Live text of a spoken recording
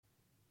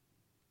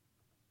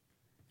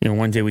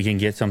one day we can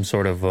get some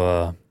sort of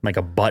like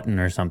a button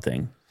or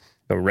something,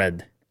 a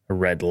red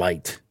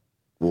light.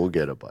 We'll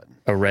get a button.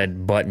 A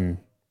red button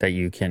that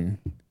we can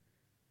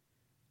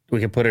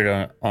put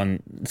it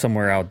on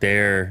somewhere out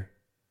there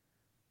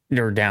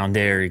or down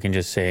there. You can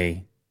just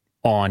say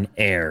on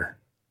air,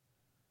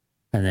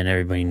 and then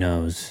everybody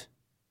knows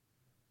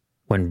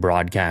when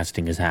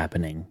broadcasting is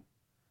happening.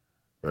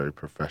 Very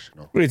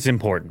professional. It's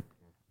important.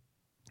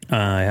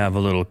 I have a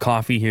little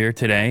coffee here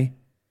today.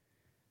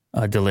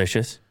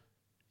 Delicious.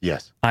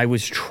 Yes. I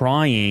was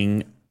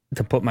trying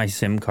to put my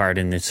SIM card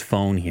in this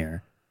phone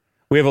here.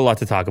 We have a lot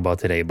to talk about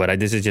today, but I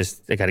got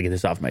to get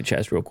this off my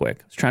chest real quick.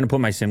 I was trying to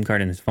put my SIM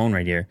card in this phone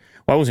right here.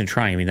 Well, I wasn't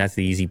trying. I mean, that's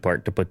the easy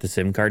part, to put the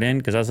SIM card in,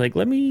 because I was like,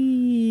 let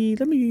me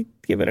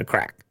give it a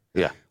crack.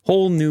 Yeah.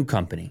 Whole new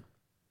company,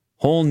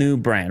 whole new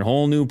brand,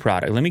 whole new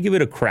product. Let me give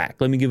it a crack.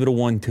 Let me give it a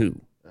 1-2.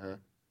 Let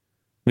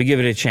me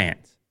give it a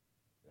chance.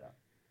 Yeah.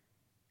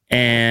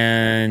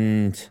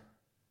 And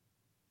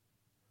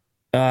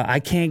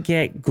I can't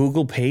get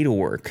Google Pay to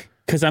work.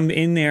 Because I'm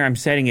in there, I'm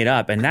setting it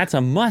up, and that's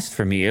a must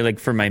for me. Like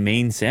for my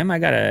main SIM,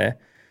 can't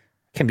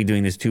be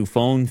doing this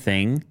 2-phone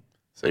thing.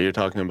 So you're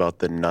talking about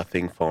the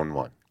Nothing Phone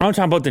 1? I'm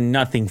talking about the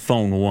Nothing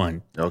Phone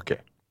 1. Okay.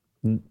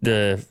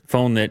 The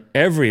phone that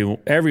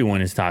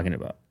everyone is talking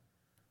about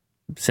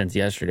since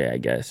yesterday, I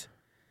guess.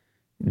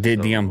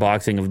 Did the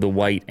unboxing of the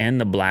white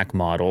and the black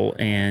model,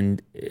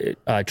 and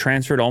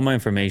transferred all my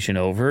information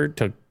over.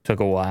 Took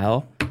a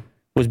while.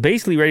 Was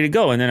basically ready to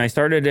go, and then I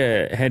started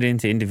to head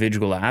into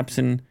individual apps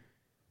and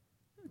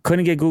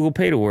couldn't get Google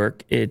Pay to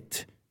work.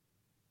 The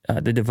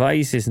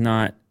device is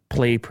not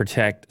Play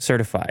Protect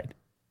certified,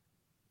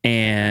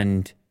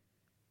 and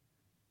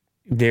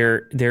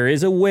there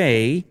is a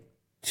way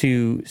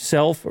to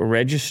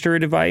self-register a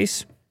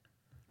device.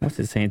 What's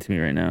it saying to me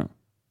right now?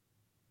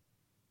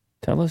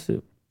 Tell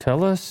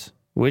us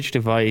which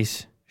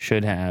device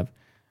should have.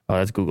 Oh,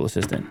 that's Google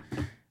Assistant.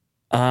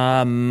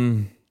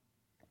 Where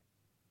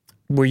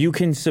you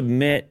can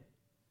submit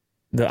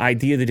the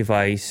ID of the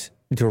device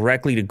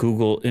directly to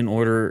Google in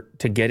order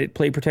to get it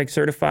Play Protect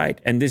certified.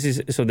 And this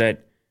is so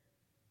that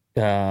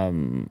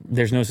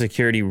there's no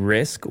security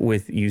risk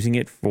with using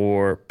it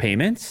for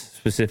payments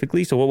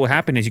specifically. So what will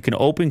happen is you can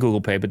open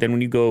Google Pay, but then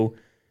when you go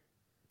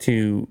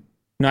to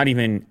not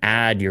even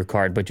add your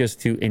card, but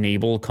just to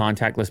enable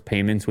contactless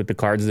payments with the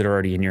cards that are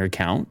already in your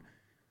account,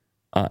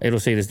 it'll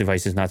say this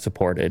device is not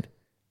supported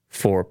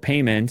for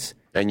payments.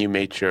 And you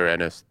made sure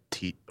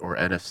NFC or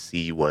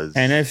NFC was...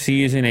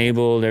 NFC is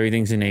enabled.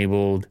 Everything's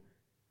enabled.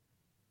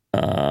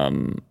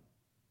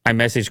 I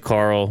messaged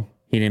Carl.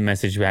 He didn't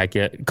message back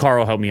yet.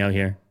 Carl, help me out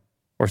here.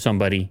 Or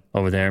somebody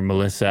over there.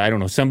 Melissa. I don't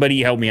know.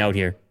 Somebody help me out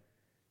here.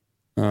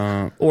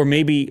 Or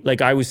maybe,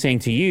 like I was saying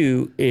to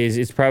you,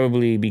 it's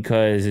probably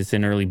because it's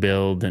an early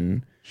build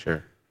and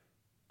sure.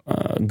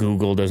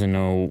 Google doesn't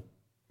know.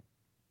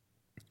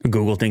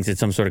 Google thinks it's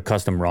some sort of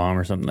custom ROM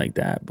or something like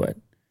that. But,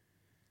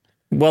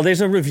 well,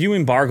 there's a review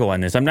embargo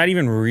on this. I'm not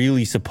even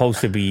really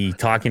supposed to be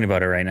talking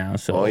about it right now.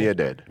 So oh, you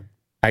did.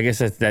 I guess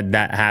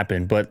that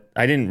happened, but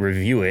I didn't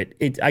review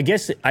it. I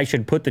guess I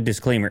should put the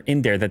disclaimer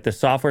in there that the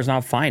software is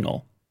not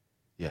final.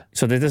 Yeah.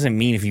 So that doesn't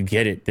mean if you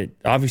get it, that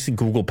obviously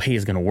Google Pay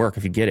is going to work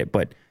if you get it,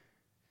 but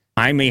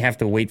I may have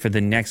to wait for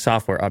the next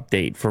software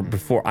update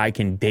before I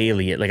can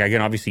daily it. Like I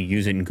can obviously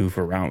use it and goof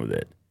around with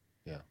it.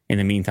 Yeah. In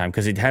the meantime,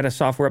 because it had a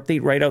software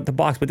update right out the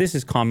box, but this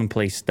is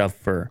commonplace stuff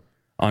for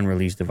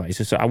unreleased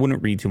devices, so I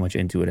wouldn't read too much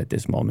into it at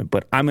this moment.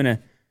 But I'm gonna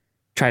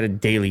try to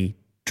daily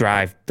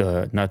drive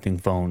the Nothing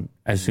phone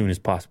as soon as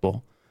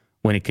possible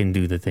when it can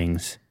do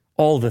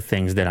all the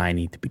things that I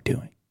need to be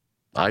doing.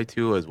 I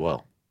too as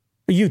well.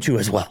 You too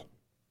as well.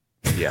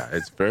 Yeah,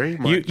 it's very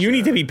much. You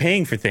need to be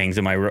paying for things.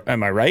 Am I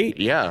right?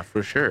 Yeah,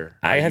 for sure.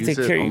 I have use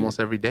to it carry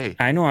almost every day.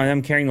 I know.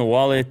 I'm carrying the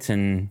wallet,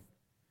 and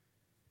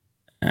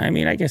I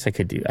mean, I guess I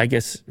could do. I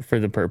guess for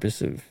the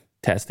purpose of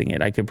testing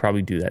it, I could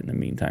probably do that in the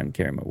meantime,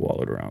 carry my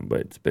wallet around.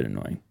 But it's a bit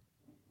annoying.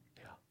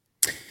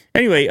 Yeah.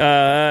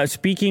 Anyway,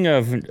 speaking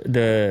of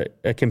the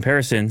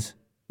comparisons,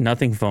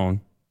 Nothing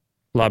phone.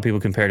 A lot of people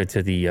compared it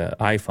to the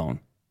iPhone.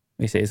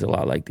 They say it's a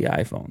lot like the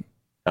iPhone.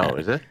 Oh,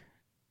 is it?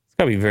 It's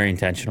got to be very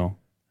intentional.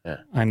 Yeah.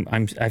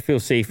 I feel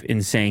safe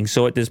in saying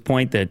so at this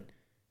point that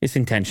it's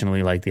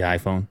intentionally like the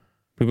iPhone.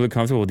 People are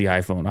comfortable with the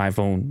iPhone.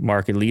 iPhone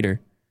market leader.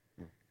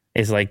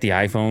 It's like the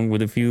iPhone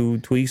with a few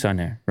tweaks on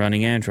there,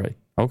 running Android.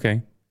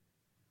 Okay.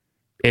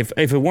 If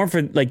it weren't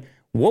for, like,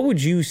 what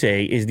would you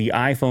say is the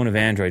iPhone of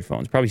Android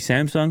phones? Probably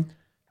Samsung?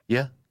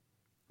 Yeah.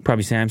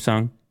 Probably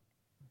Samsung.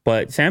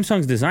 But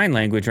Samsung's design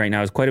language right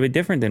now is quite a bit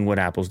different than what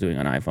Apple's doing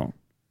on iPhone.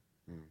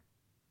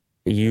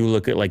 You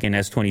look at like an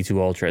S22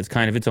 Ultra, it's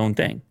kind of its own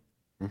thing.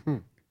 Mm-hmm.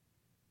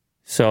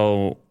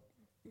 So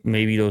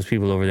maybe those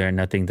people over there,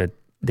 nothing that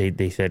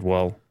they said,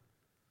 well,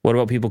 what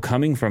about people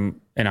coming from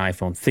an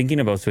iPhone,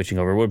 thinking about switching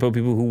over? What about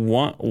people who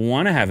want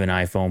to have an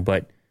iPhone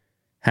but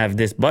have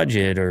this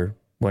budget or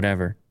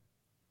whatever?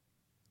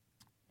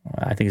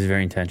 I think it's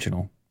very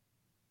intentional.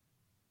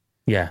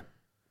 Yeah.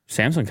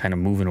 Samsung kind of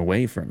moving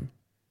away from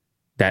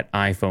that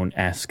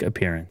iPhone-esque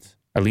appearance,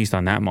 at least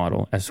on that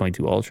model,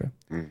 S22 Ultra.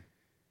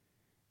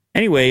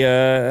 Anyway,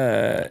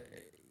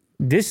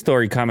 this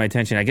story caught my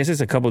attention. I guess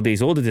it's a couple of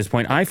days old at this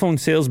point. iPhone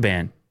sales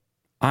ban.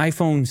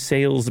 iPhone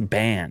sales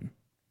ban.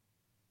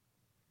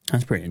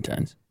 That's pretty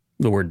intense.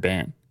 The word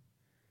ban.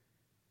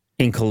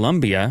 In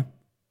Colombia,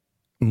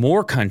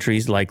 more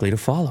countries likely to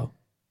follow.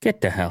 Get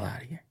the hell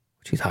out of here.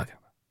 What are you talking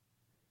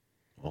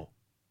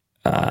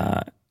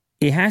about?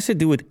 It has to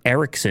do with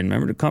Ericsson.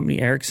 Remember the company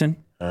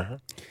Ericsson? Uh-huh.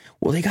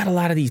 Well, they got a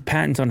lot of these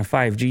patents on the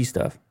 5G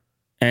stuff.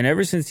 And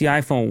ever since the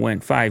iPhone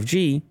went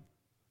 5G,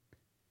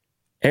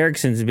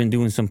 Ericsson's been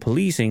doing some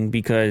policing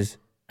because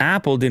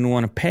Apple didn't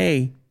want to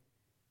pay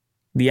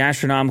the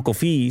astronomical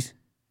fees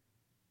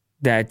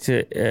that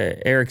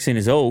Ericsson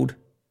is owed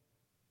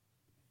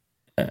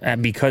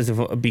because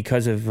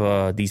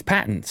of these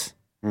patents.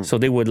 So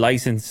they would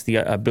license the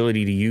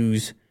ability to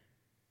use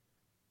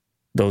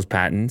those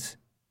patents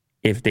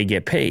if they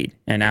get paid.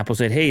 And Apple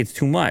said, hey, it's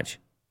too much.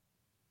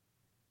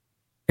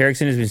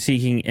 Ericsson has been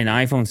seeking an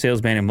iPhone sales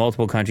ban in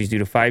multiple countries due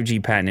to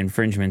 5G patent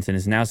infringements and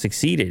has now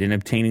succeeded in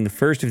obtaining the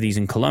first of these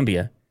in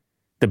Colombia.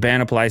 The ban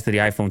applies to the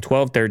iPhone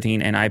 12,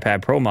 13, and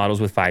iPad Pro models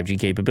with 5G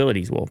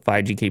capabilities. Well,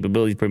 5G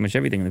capabilities pretty much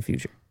everything in the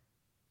future.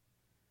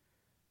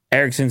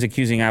 Ericsson's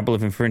accusing Apple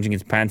of infringing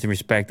its patents in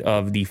respect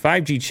of the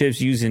 5G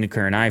chips used in the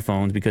current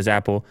iPhones because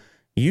Apple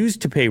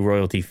used to pay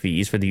royalty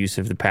fees for the use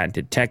of the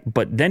patented tech,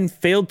 but then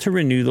failed to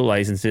renew the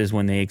licenses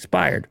when they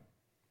expired.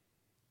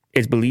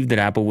 It's believed that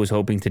Apple was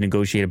hoping to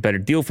negotiate a better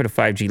deal for the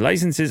 5G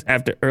licenses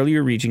after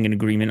earlier reaching an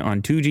agreement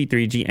on 2G,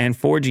 3G, and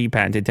 4G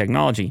patented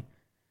technology.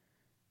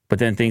 But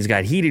then things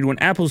got heated when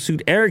Apple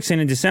sued Ericsson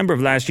in December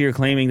of last year,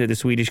 claiming that the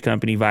Swedish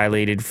company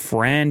violated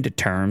FRAND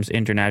terms,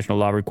 international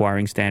law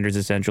requiring standards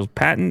essentials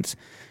patents,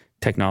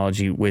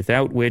 technology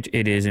without which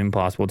it is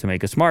impossible to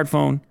make a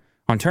smartphone,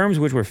 on terms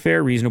which were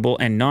fair, reasonable,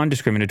 and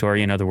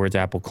non-discriminatory. In other words,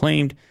 Apple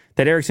claimed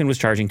that Ericsson was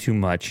charging too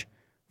much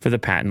for the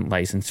patent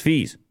license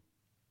fees.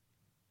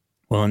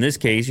 Well, in this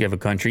case, you have a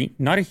country,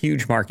 not a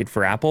huge market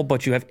for Apple,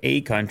 but you have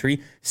a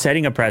country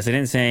setting a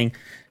precedent saying,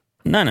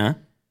 no,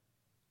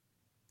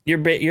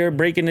 you're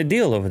breaking the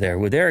deal over there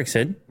with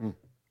Ericsson.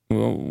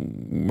 Well,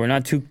 we're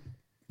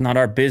not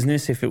our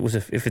business if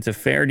it's a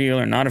fair deal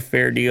or not a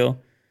fair deal.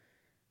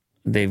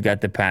 They've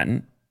got the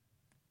patent.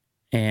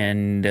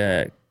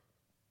 And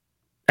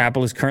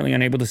Apple is currently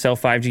unable to sell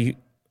 5G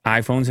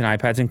iPhones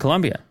and iPads in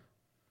Colombia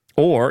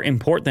or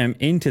import them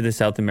into the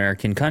South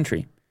American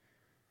country.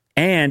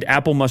 And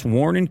Apple must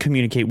warn and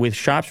communicate with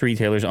shops,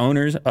 retailers,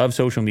 owners of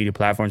social media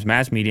platforms,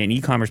 mass media, and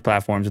e-commerce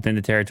platforms within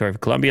the territory of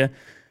Colombia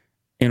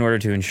in order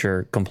to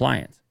ensure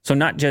compliance. So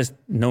not just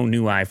no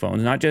new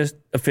iPhones, not just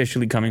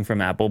officially coming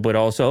from Apple, but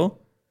also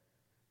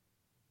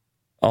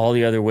all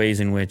the other ways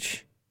in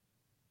which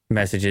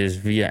messages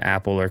via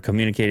Apple are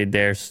communicated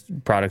there,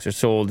 products are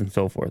sold, and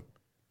so forth.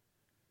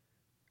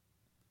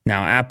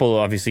 Now, Apple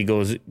obviously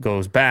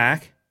goes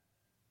back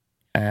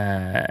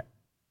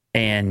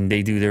and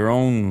they do their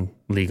own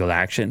legal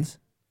actions.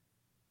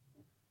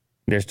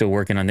 They're still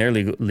working on their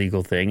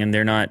legal thing, and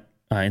they're not,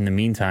 in the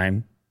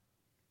meantime.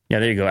 Yeah,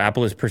 there you go.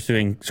 Apple is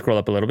pursuing, scroll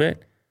up a little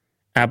bit.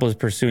 Apple is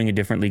pursuing a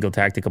different legal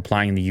tactic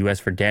applying in the U.S.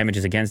 for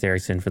damages against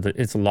Ericsson for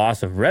its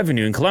loss of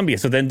revenue in Colombia.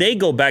 So then they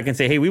go back and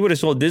say, hey, we would have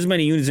sold this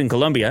many units in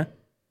Colombia,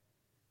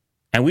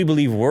 and we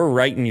believe we're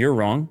right and you're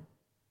wrong.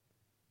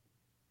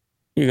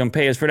 You're going to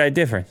pay us for that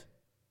difference.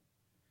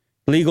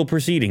 Legal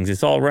proceedings.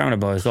 It's all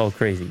roundabout. It's all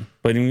crazy.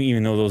 But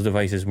even though those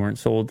devices weren't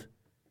sold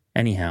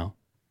anyhow.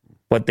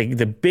 But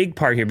the big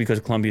part here, because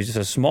Colombia is just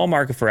a small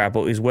market for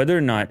Apple, is whether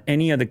or not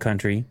any other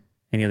country's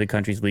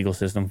legal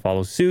system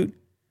follows suit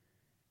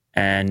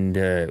and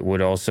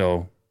would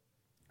also,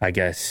 I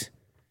guess,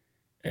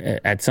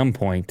 at some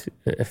point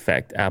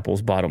affect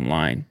Apple's bottom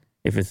line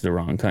if it's the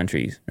wrong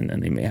countries. And then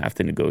they may have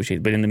to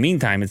negotiate. But in the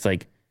meantime, it's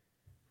like,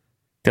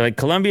 they're like,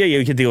 Colombia, yeah,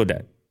 you can deal with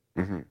that.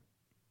 Mm-hmm.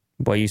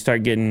 But you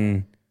start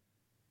getting,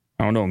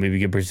 I don't know, maybe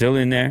get Brazil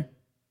in there.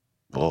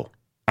 Oh.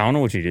 I don't know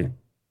what you do.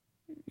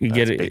 That's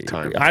get it big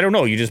time. I don't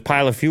know. You just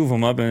pile a few of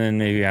them up, and then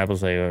maybe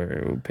Apple's like,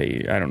 or we'll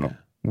pay. I don't know.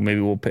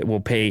 Maybe we'll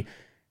pay.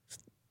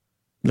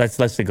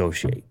 Let's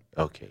negotiate.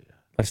 Okay.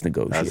 Let's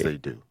negotiate. As they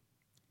do.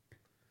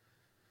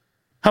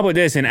 How about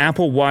this? An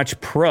Apple Watch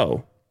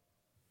Pro,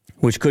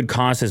 which could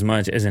cost as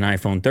much as an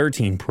iPhone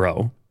 13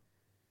 Pro.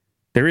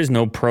 There is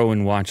no Pro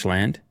in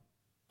Watchland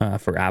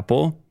for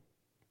Apple.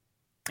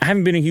 I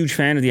haven't been a huge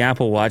fan of the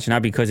Apple Watch,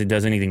 not because it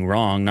does anything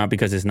wrong, not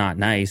because it's not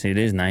nice. It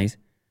is nice,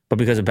 but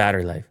because of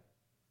battery life.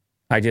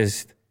 I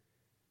just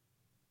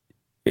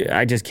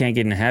can't get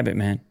in the habit,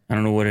 man. I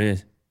don't know what it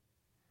is.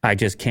 I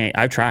just can't.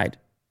 I've tried.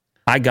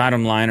 I got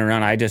them lying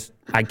around. I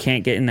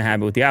can't get in the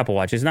habit with the Apple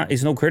Watch.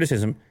 It's no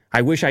criticism.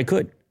 I wish I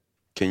could.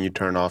 Can you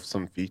turn off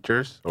some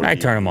features? I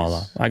turn them all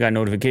off. I got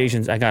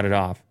notifications. I got it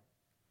off.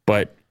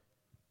 But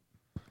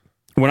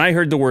when I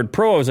heard the word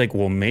Pro, I was like,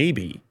 well,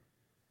 maybe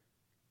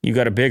you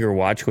got a bigger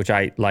watch, which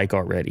I like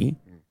already,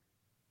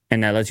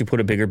 and that lets you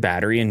put a bigger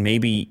battery, and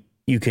maybe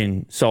you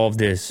can solve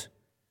this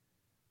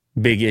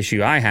big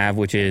issue I have,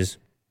 which is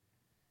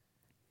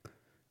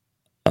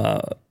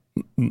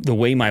the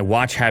way my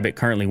watch habit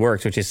currently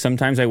works, which is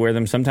sometimes I wear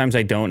them, sometimes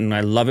I don't, and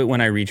I love it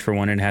when I reach for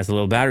one and it has a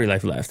little battery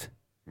life left.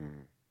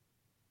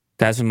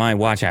 That's my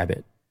watch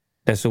habit.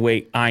 That's the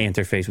way I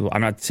interface with it.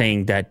 I'm not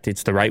saying that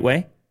it's the right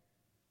way.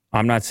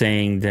 I'm not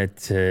saying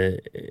that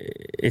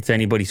it's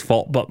anybody's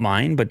fault but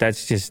mine, but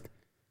that's just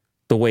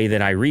the way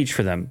that I reach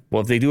for them.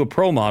 Well, if they do a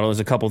Pro model, there's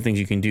a couple of things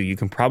you can do. You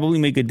can probably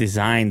make a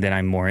design that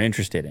I'm more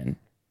interested in.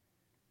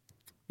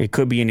 It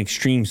could be an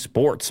extreme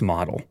sports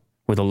model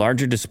with a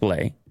larger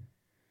display,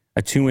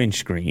 a 2-inch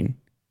screen,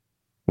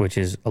 which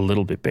is a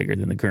little bit bigger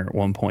than the current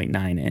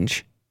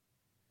 1.9-inch.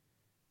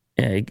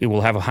 It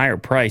will have a higher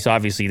price,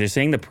 obviously. They're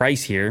saying the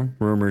price here,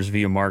 rumors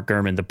via Mark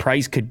Gurman, the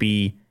price could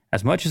be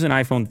as much as an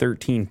iPhone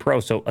 13 Pro,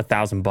 so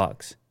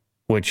 $1,000,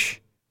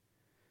 which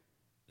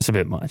is a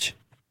bit much.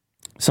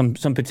 Some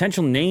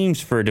potential names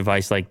for a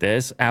device like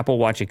this: Apple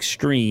Watch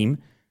Extreme,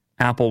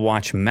 Apple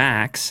Watch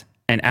Max,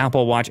 and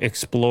Apple Watch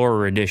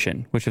Explorer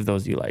Edition. Which of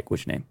those do you like?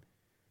 Which name?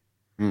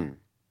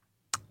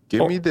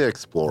 Give me the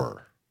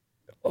Explorer.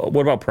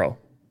 What about Pro?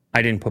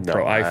 I didn't put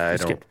Pro. I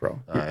skipped Pro.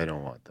 I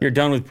don't want that. You're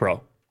done with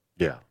Pro.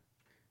 Yeah.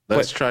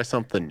 Let's try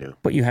something new.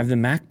 But you have the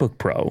MacBook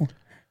Pro.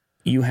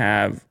 You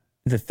have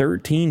the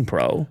 13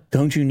 Pro.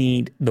 Don't you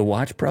need the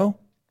Watch Pro?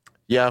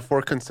 Yeah,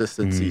 for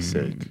consistency's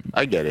sake.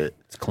 I get it.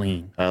 It's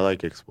clean. I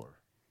like Explorer.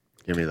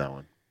 Give me that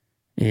one.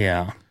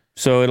 Yeah.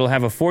 So it'll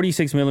have a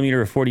 46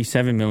 millimeter or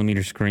 47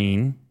 millimeter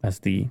screen. That's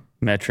the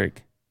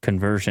metric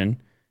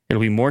conversion.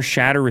 It'll be more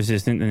shatter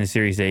resistant than the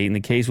Series 8, and the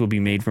case will be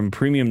made from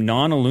premium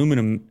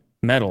non-aluminum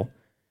metal.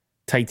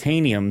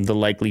 Titanium, the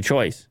likely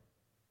choice.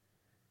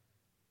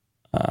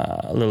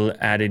 A little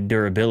added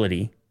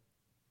durability.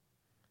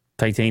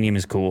 Titanium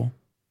is cool.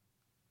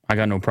 I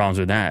got no problems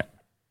with that.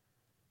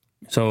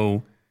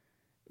 So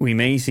we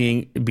may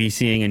be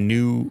seeing a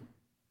new,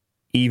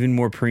 even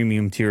more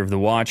premium tier of the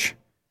watch.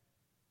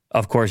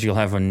 Of course, you'll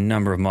have a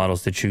number of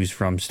models to choose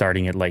from,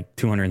 starting at like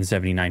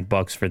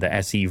 $279 for the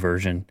SE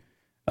version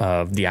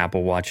of the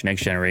Apple Watch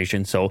next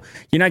generation. So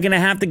you're not going to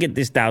have to get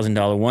this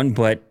 $1,000 one,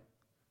 but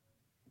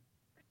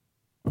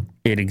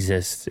it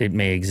exists. It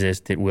may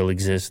exist. It will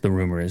exist. The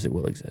rumor is it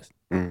will exist.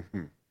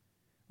 Mm-hmm.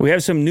 We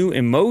have some new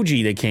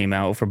emoji that came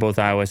out for both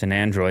iOS and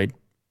Android.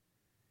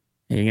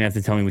 You're going to have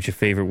to tell me what your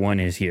favorite one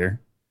is here.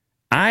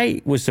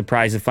 I was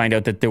surprised to find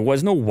out that there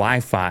was no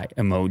Wi-Fi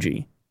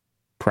emoji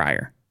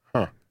prior.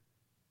 Huh.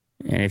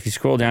 And if you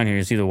scroll down here,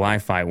 you see the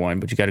Wi-Fi one,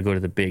 but you got to go to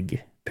the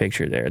big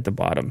picture there at the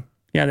bottom.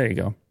 Yeah, there you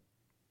go.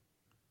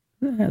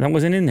 That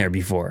wasn't in there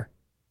before.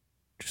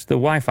 Just the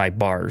Wi-Fi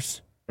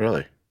bars.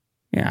 Really?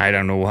 Yeah, I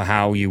don't know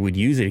how you would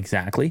use it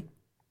exactly.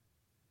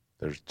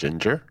 There's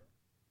Ginger?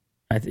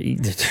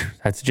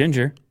 That's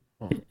Ginger.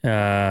 Oh.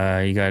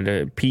 You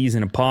got peas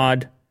in a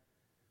pod.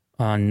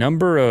 A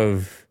number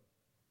of,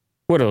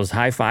 what are those,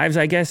 high fives,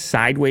 I guess?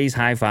 Sideways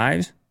high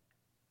fives?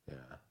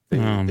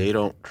 Yeah. They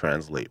don't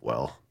translate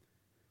well.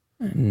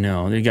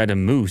 No, they got a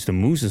moose. The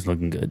moose is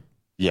looking good.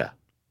 Yeah.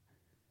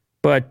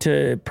 But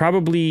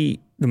probably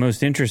the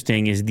most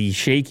interesting is the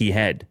shaky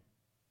head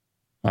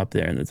up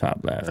there in the top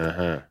left.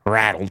 Uh-huh.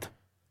 Rattled.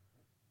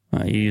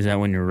 You use that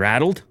when you're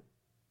rattled?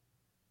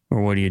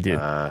 Or what do you do?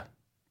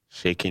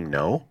 Shaking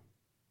no?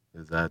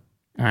 Is that?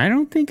 I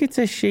don't think it's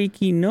a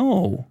shaky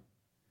no.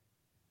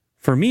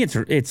 For me,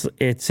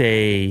 it's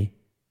a,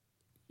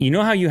 you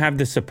know how you have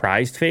the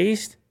surprised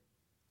face?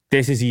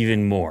 This is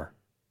even more.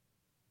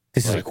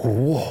 This is like,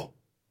 whoa.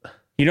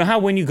 You know how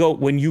when you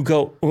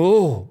go,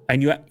 oh,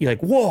 and you're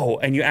like, whoa,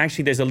 and you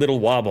actually, there's a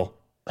little wobble.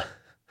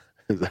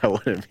 Is that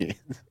what it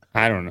means?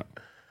 I don't know.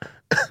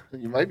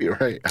 You might be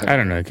right. I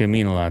don't know. It can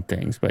mean a lot of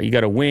things. But you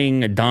got a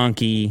wing, a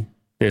donkey.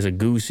 There's a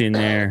goose in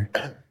there.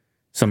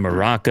 Some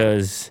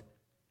maracas.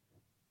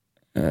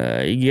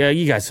 Yeah,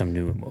 you got some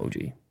new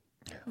emoji.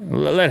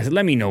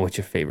 Let me know what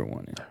your favorite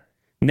one is.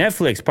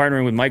 Netflix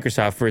partnering with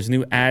Microsoft for its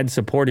new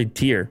ad-supported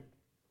tier.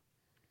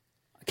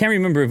 I can't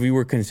remember if we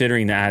were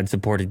considering the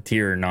ad-supported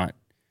tier or not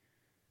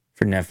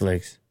for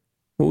Netflix.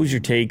 What was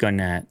your take on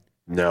that?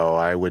 No,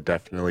 I would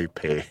definitely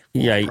pay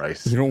full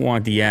price. You don't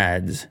want the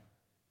ads.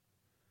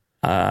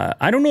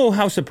 I don't know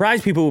how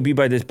surprised people will be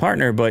by this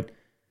partner, but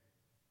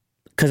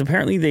because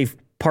apparently they've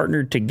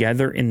partnered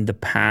together in the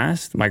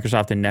past,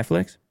 Microsoft and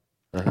Netflix.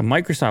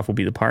 Microsoft will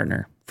be the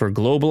partner for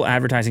global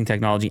advertising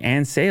technology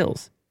and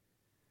sales.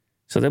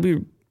 So they'll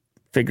be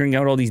figuring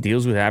out all these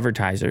deals with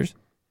advertisers,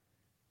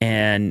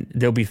 and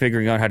they'll be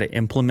figuring out how to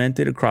implement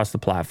it across the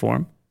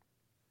platform.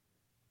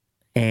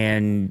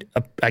 And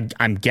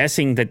I'm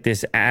guessing that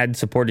this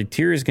ad-supported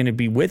tier is going to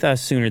be with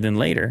us sooner than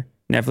later.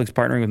 Netflix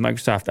partnering with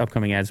Microsoft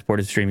upcoming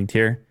ad-supported streaming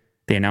tier.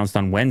 They announced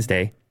on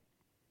Wednesday.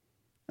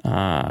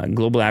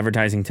 Global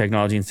advertising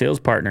technology and sales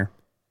partner.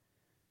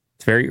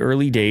 It's very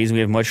early days. We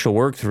have much to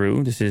work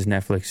through. This is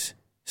Netflix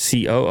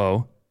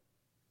COO.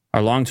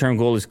 Our long-term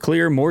goal is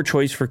clear, more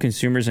choice for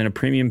consumers and a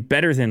premium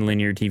better than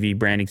linear TV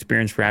brand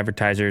experience for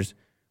advertisers.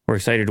 We're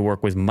excited to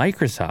work with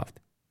Microsoft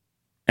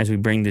as we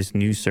bring this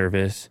new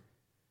service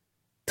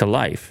to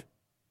life.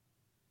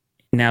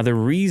 Now, the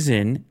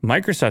reason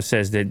Microsoft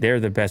says that they're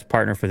the best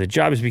partner for the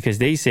job is because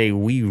they say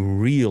we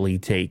really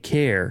take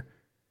care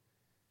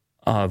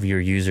of your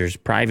users'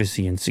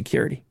 privacy and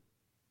security.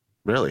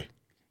 Really?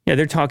 Yeah,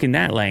 they're talking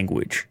that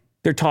language.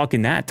 They're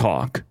talking that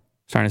talk.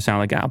 Starting to sound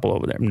like Apple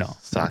over there. No.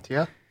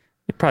 Satya?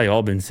 They've probably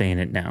all been saying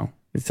it now.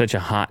 It's such a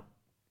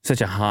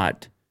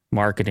hot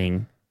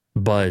marketing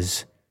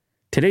buzz.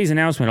 Today's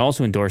announcement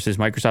also endorses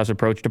Microsoft's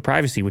approach to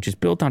privacy, which is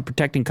built on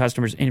protecting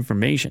customers'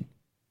 information.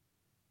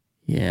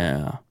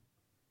 Yeah.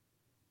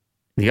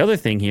 The other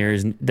thing here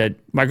is that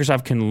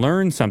Microsoft can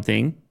learn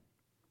something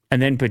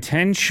and then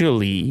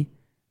potentially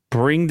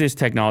bring this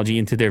technology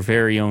into their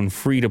very own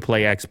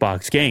free-to-play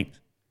Xbox games.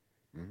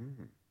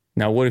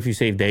 Now, what if you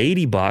save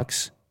the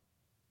 $80,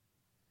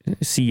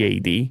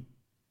 CAD,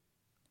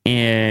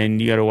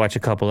 and you got to watch a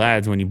couple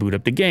ads when you boot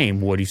up the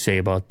game? What do you say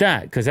about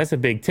that? Because that's a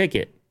big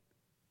ticket.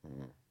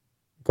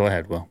 Go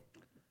ahead, Will.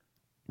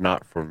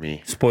 Not for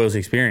me. Spoils the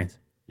experience.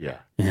 Yeah.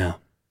 Yeah.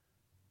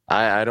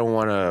 I don't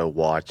want to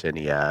watch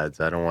any ads.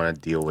 I don't want to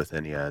deal with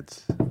any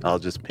ads. I'll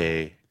just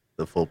pay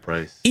the full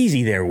price.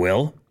 Easy there,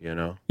 Will. You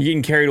know? You're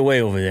getting carried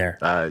away over there.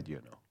 You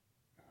know.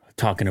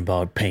 Talking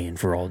about paying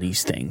for all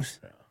these things.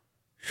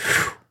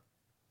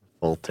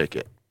 Full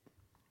ticket.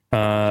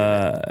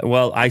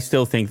 Well, I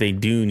still think they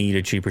do need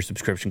a cheaper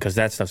subscription because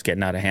that stuff's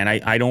getting out of hand.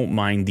 I don't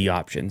mind the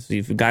options.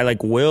 If a guy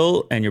like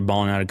Will and you're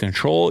balling out of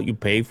control, you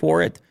pay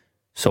for it,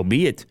 so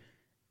be it.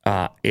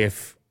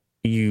 If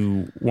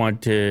you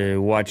want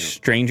to watch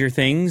Stranger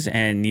Things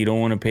and you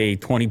don't want to pay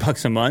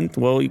 $20 a month,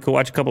 well, you could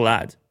watch a couple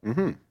ads.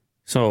 Mm-hmm.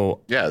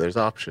 So yeah, there's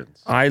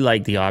options. I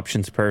like the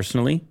options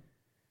personally,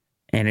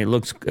 and it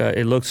looks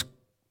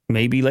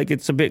maybe like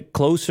it's a bit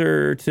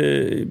closer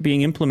to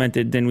being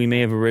implemented than we may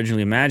have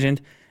originally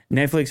imagined.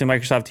 Netflix and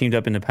Microsoft teamed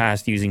up in the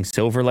past using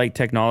Silverlight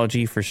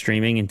technology for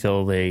streaming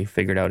until they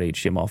figured out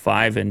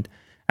HTML5. And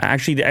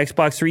actually, the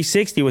Xbox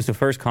 360 was the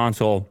first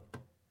console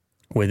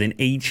with an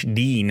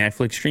HD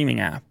Netflix streaming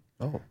app.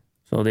 Oh.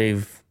 So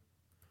they've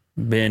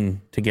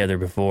been together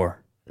before.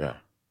 Yeah.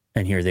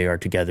 And here they are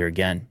together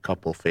again.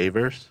 Couple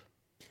favors.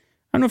 I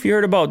don't know if you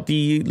heard about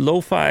the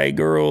Lo-Fi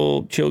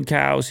Girl Chilled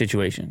Cow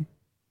situation.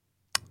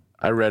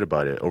 I read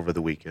about it over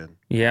the weekend.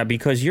 Yeah,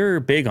 because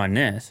you're big on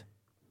this.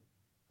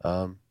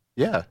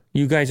 Yeah.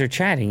 You guys are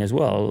chatting as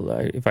well,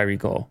 if I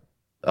recall.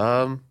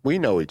 We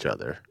know each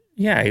other.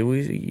 Yeah,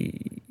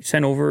 he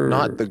sent over...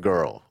 Not the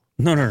girl.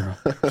 No.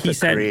 He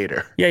the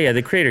creator. Yeah,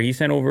 the creator. He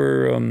sent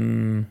over,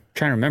 trying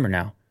to remember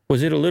now.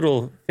 Was it a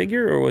little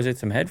figure or was it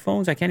some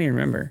headphones? I can't even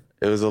remember.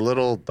 It was a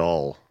little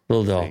doll.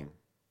 Little doll. Thing.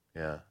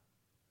 Yeah.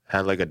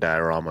 Had like a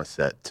diorama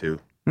set too.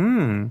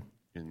 In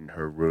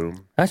her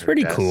room. That's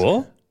pretty desk.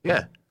 cool.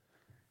 Yeah.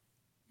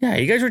 Yeah,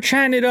 you guys were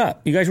chatting it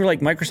up. You guys were like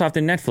Microsoft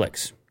and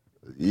Netflix.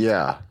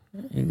 Yeah.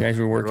 You guys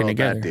were working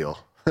together. That deal.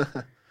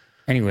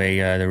 Anyway,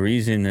 the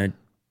reason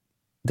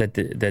that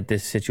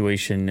this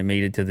situation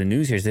made it to the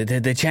news here is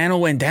that the channel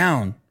went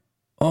down.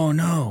 Oh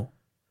no!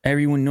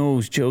 Everyone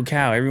knows Joe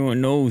Cow. Everyone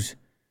knows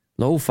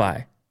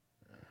Lo-Fi.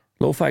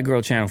 Lo-Fi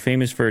Girl channel,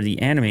 famous for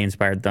the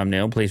anime-inspired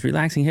thumbnail, plays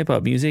relaxing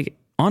hip-hop music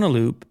on a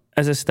loop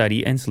as a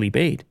study and sleep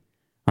aid.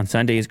 On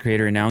Sunday, its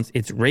creator announced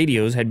its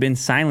radios had been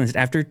silenced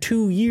after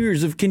 2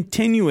 years of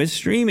continuous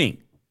streaming.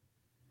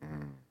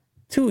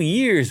 2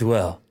 years,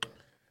 Will.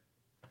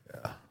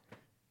 Yeah.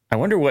 I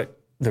wonder what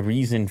the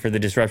reason for the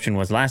disruption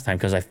was last time,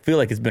 because I feel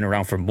like it's been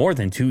around for more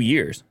than 2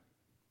 years.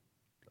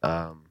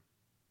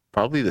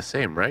 Probably the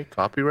same, right?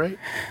 Copyright?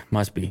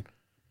 Must be.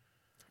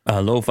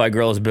 Lo-Fi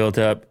Girl has built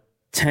up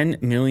 10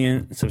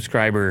 million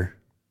subscriber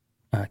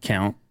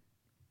count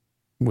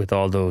with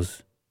all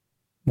those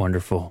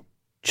wonderful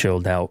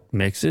chilled out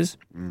mixes.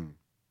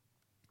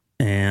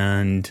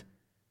 And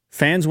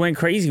fans went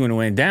crazy when it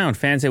went down.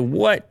 Fans said,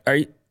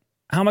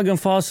 how am I going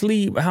to fall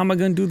asleep? How am I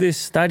going to do this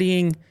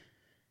studying?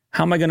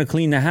 How am I going to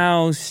clean the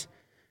house?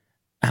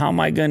 How am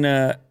I going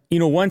to,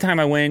 one time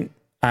I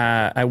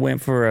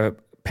went for a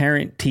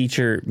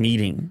parent-teacher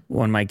meeting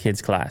on my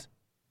kid's class.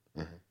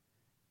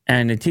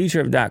 And the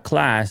teacher of that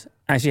class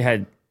actually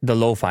had the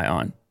lo-fi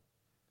on.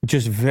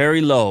 Just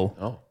very low.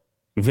 Oh.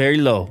 Very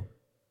low.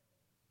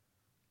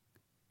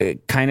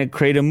 It kind of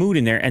create a mood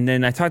in there. And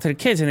then I talked to the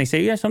kids and they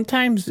say, yeah,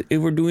 sometimes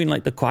if we're doing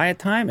like the quiet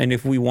time and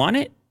if we want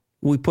it,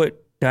 we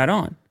put that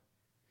on.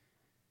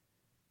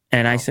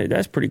 And I said,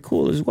 that's pretty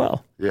cool as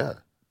well. Yeah.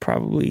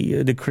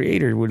 Probably the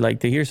creator would like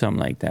to hear something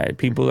like that.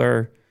 People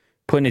are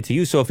putting it to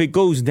use. So if it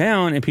goes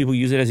down and people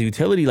use it as a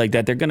utility like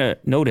that, they're going to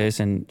notice.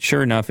 And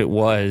sure enough, it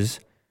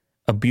was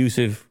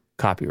abusive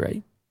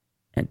copyright.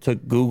 And took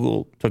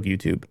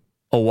YouTube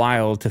a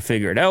while to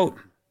figure it out,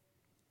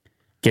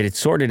 get it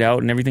sorted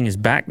out, and everything is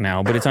back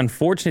now. But it's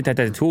unfortunate that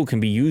that tool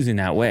can be used in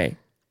that way.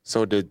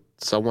 So did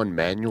someone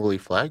manually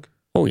flag?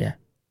 Oh, yeah.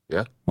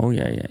 Yeah? Oh,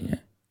 yeah.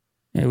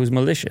 It was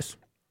malicious.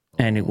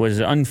 And it was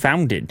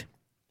unfounded.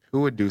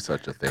 Who would do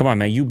such a thing? Come on,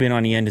 man. You've been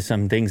on the end of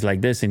some things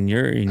like this in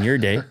your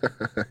day.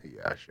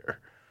 Yeah, sure.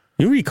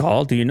 You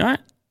recall, do you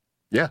not?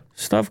 Yeah.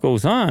 Stuff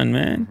goes on,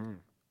 man.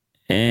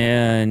 Mm-hmm.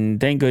 And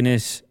thank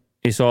goodness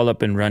it's all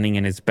up and running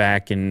and it's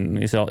back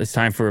and it's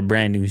time for a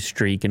brand new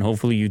streak. And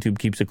hopefully YouTube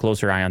keeps a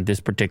closer eye on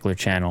this particular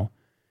channel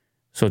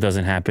so it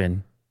doesn't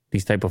happen,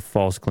 these type of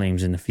false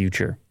claims in the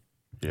future.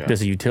 Yeah.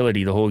 That's a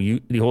utility the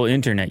whole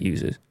internet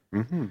uses.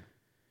 Mm-hmm.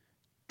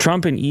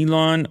 Trump and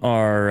Elon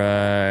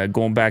are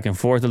going back and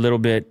forth a little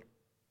bit.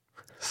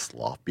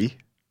 Sloppy.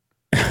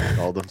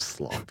 Call them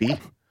sloppy.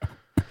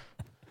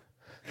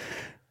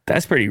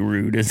 That's pretty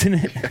rude, isn't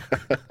it?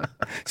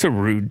 It's a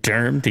rude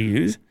term to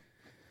use.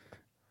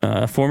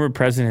 Former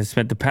president has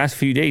spent the past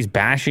few days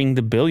bashing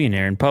the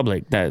billionaire in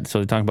public. So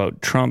they're talking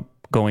about Trump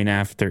going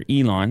after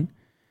Elon.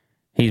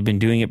 He's been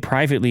doing it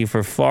privately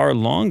for far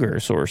longer,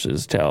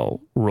 sources tell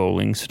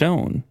Rolling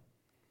Stone.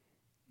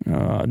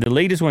 The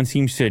latest one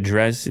seems to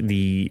address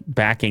the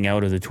backing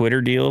out of the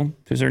Twitter deal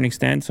to a certain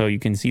extent. So you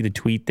can see the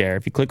tweet there.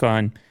 If you click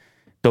on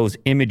those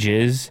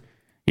images,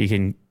 you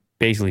can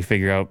basically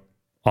figure out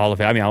all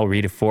of it. I mean, I'll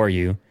read it for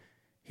you.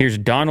 Here's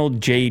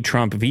Donald J.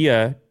 Trump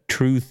via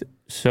Truth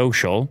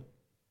Social.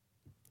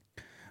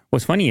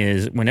 What's funny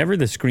is whenever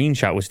the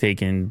screenshot was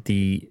taken,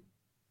 the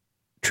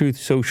Truth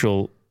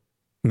Social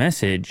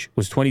message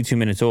was 22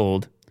 minutes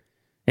old.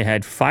 It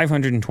had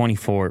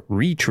 524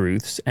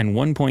 retruths and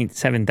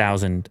 1.7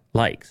 thousand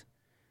likes.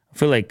 I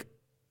feel like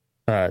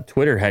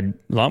Twitter had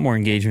a lot more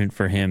engagement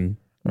for him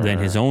than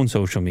his own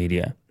social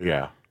media.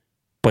 Yeah.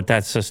 But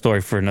that's a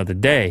story for another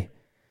day.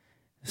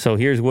 So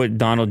here's what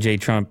Donald J.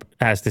 Trump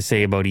has to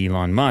say about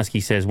Elon Musk. He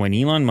says, when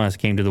Elon Musk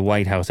came to the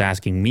White House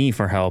asking me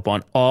for help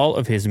on all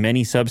of his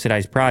many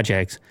subsidized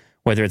projects,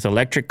 whether it's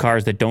electric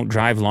cars that don't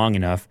drive long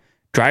enough,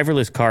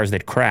 driverless cars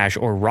that crash,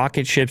 or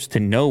rocket ships to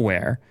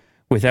nowhere,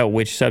 without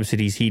which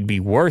subsidies he'd be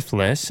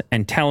worthless,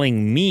 and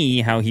telling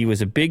me how he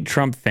was a big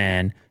Trump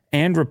fan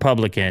and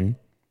Republican,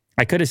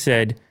 I could have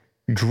said,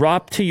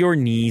 drop to your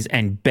knees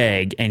and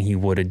beg, and he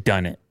would have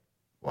done it.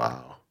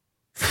 Wow.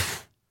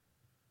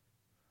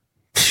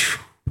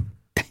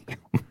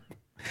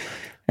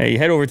 Hey,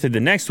 head over to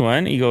the next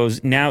one. He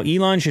goes, now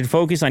Elon should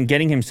focus on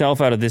getting himself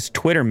out of this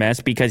Twitter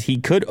mess because he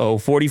could owe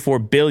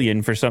 $44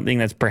 billion for something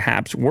that's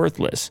perhaps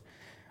worthless.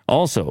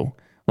 Also,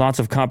 lots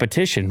of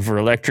competition for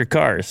electric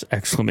cars, !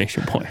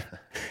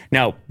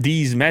 Now,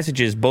 these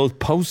messages both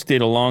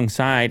posted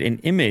alongside an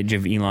image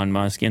of Elon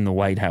Musk in the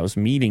White House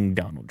meeting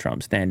Donald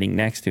Trump standing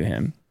next to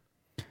him,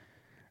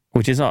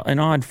 which is an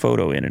odd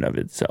photo in and of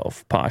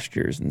itself,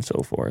 postures and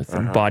so forth,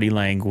 and body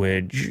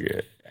language,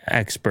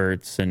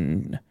 experts,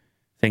 and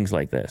things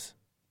like this.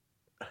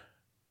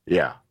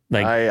 Yeah,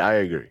 like I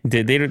agree.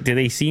 Did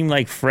they seem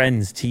like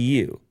friends to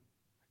you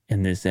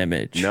in this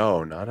image?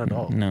 No, not at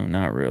all. No,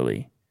 not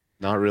really.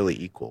 Not really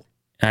equal.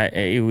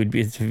 It would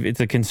be. It's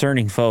a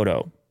concerning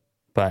photo,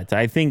 but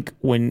I think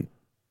when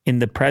in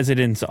the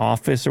president's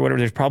office or whatever,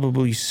 there's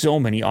probably so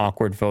many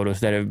awkward photos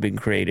that have been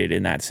created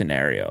in that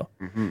scenario.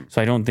 Mm-hmm.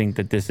 So I don't think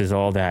that this is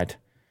all that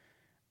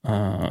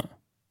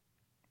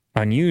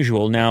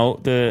unusual. Now,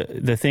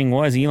 the thing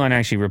was, Elon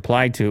actually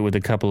replied to it with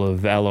a couple of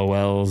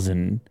LOLs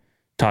and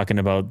talking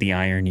about the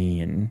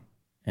irony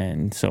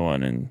and so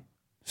on and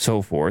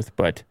so forth.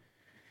 But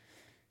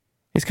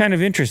it's kind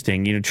of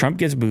interesting. You know, Trump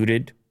gets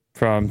booted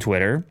from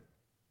Twitter,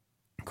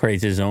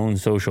 creates his own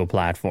social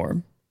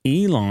platform.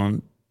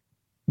 Elon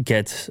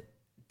gets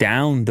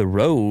down the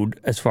road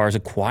as far as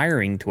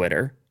acquiring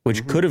Twitter,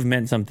 which could have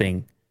meant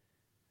something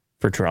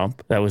for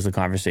Trump. That was the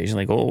conversation.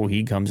 Like, oh,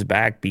 he comes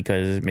back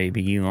because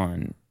maybe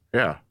Elon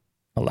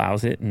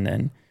allows it. And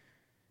then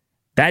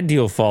that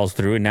deal falls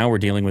through, and now we're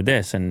dealing with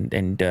this. And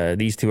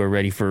these two are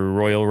ready for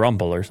Royal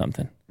Rumble or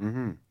something.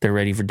 Mm-hmm. They're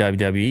ready for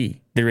WWE.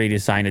 They're ready to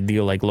sign a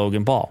deal like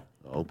Logan Paul.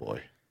 Oh,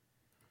 boy.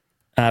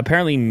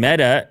 Apparently,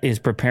 Meta is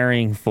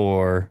preparing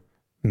for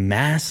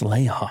mass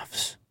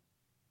layoffs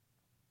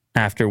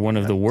after one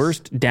of the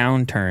worst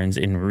downturns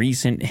in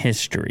recent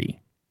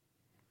history.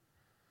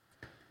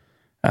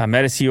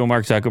 Meta CEO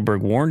Mark Zuckerberg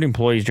warned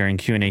employees during a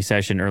Q&A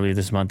session earlier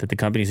this month that the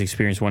company has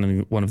experienced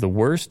one of the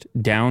worst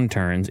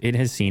downturns it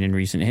has seen in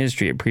recent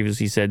history. It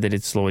previously said that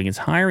it's slowing its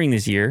hiring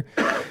this year,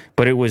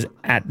 but it was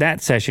at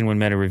that session when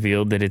Meta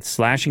revealed that it's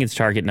slashing its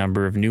target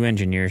number of new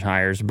engineers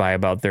hires by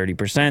about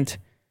 30%.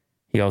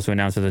 He also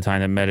announced at the time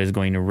that Meta is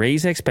going to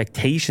raise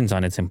expectations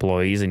on its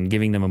employees and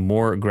giving them a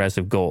more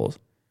aggressive goals.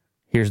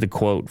 Here's the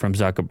quote from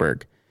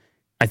Zuckerberg.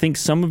 I think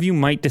some of you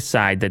might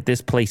decide that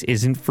this place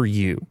isn't for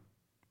you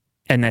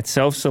and that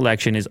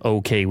self-selection is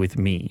okay with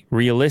me.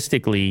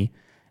 Realistically,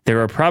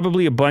 there are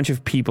probably a bunch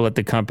of people at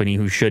the company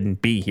who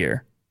shouldn't be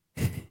here.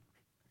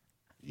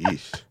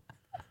 Yeesh.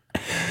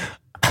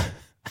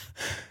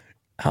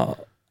 I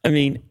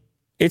mean,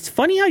 it's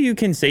funny how you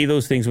can say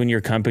those things when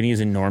your company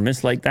is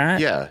enormous like that.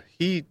 Yeah,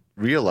 he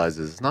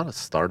realizes it's not a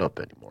startup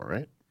anymore,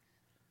 right?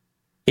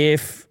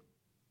 If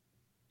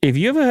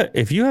you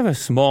have a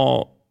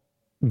small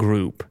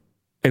group,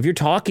 if you're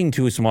talking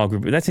to a small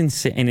group, that's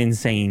an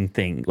insane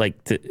thing. Well,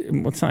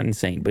 it's not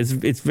insane, but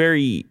it's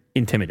very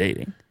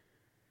intimidating.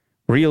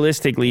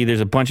 Realistically,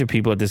 there's a bunch of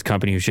people at this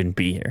company who shouldn't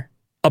be here.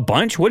 A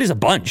bunch? What is a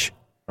bunch?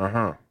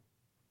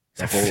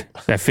 Is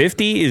that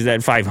 50? Is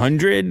that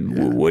 500?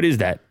 Yeah. What is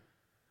that?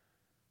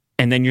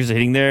 And then you're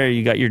sitting there,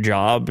 you got your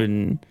job,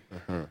 and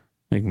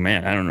like,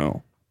 man, I don't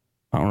know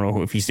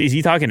if is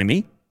he talking to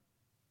me?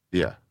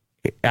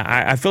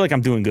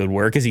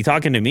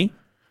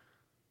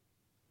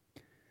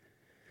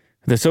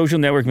 The social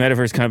network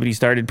metaverse company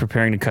started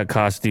preparing to cut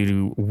costs due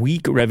to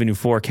weak revenue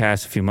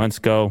forecasts a few months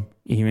ago,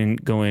 even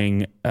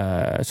going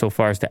so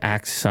far as to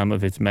axe some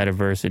of its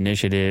metaverse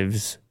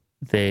initiatives.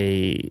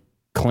 They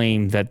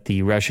claim that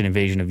the Russian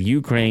invasion of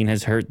Ukraine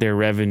has hurt their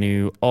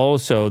revenue.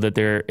 Also, that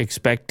they're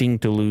expecting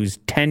to lose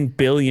 $10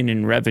 billion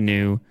in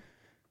revenue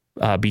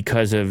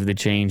because of the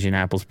change in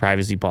Apple's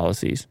privacy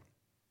policies.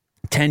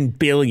 $10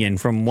 billion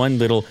from one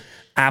little...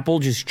 Apple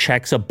just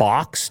checks a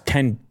box,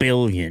 $10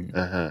 billion.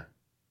 Uh-huh.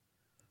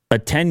 A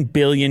 $10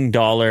 billion,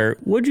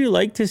 would you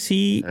like to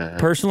see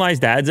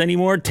personalized ads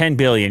anymore? $10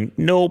 billion.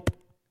 Nope.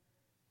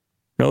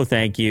 No,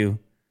 thank you.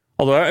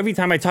 Although every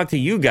time I talk to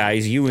you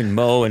guys, you and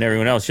Mo and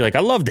everyone else, you're like,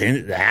 I love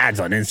the ads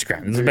on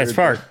Instagram. It's the best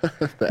part.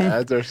 The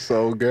ads are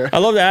so good. I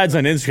love the ads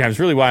on Instagram. It's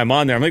really why I'm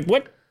on there. I'm like,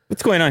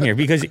 what's going on here?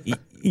 Because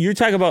you're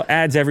talking about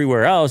ads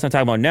everywhere else. I'm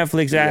talking about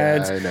Netflix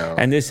ads I know.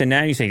 and this and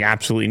that. You say,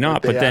 absolutely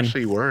not. They But then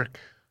actually work.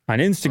 on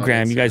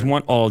Instagram, you guys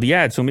want all the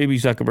ads. So maybe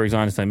Zuckerberg's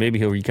honest time. Maybe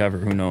he'll recover.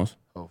 Who knows?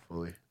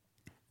 Hopefully.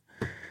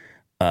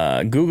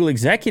 Google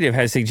executive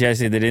has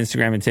suggested that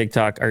Instagram and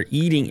TikTok are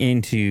eating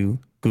into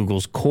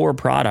Google's core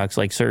products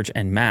like search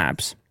and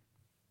maps.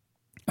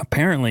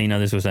 Apparently,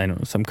 this was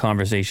some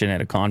conversation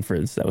at a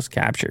conference that was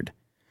captured.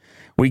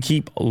 We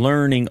keep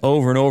learning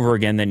over and over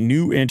again that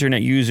new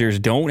internet users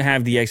don't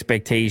have the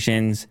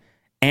expectations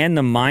and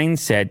the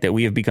mindset that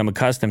we have become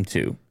accustomed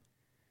to.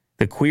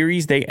 The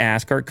queries they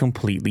ask are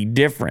completely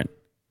different.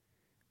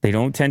 They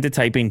don't tend to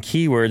type in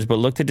keywords, but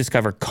look to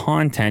discover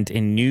content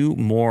in new,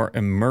 more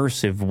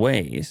immersive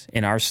ways.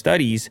 In our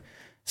studies,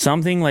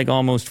 something like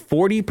almost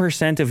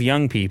 40% of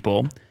young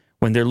people,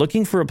 when they're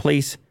looking for a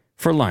place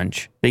for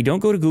lunch, they don't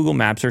go to Google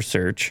Maps or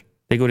search.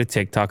 They go to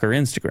TikTok or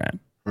Instagram.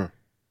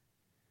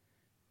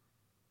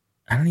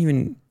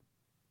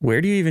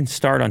 Where do you even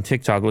start on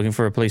TikTok looking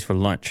for a place for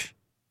lunch?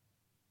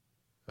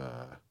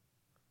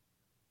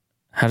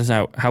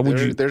 How would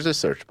you? There's a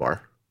search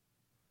bar.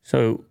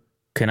 So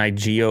can I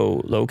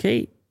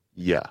geolocate?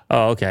 Yeah.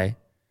 Oh, okay.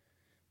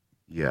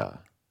 Yeah.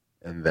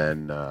 And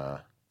then...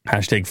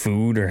 hashtag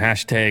food or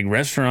hashtag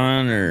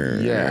restaurant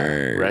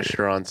or...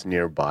 restaurants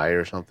nearby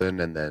or something.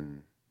 And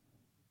then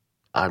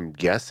I'm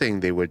guessing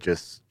they would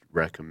just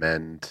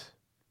recommend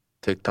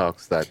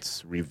TikToks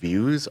that's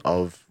reviews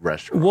of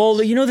restaurants. Well,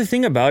 the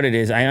thing about it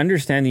is I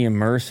understand the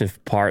immersive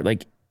part.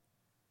 Like,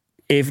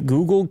 if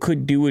Google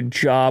could do a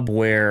job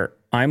where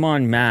I'm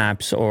on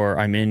Maps or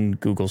I'm in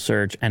Google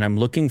Search and I'm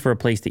looking for a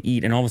place to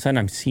eat, and all of a sudden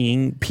I'm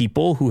seeing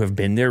people who have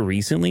been there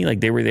recently, like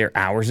they were there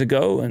hours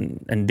ago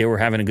and they were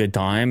having a good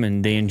time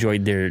and they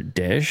enjoyed their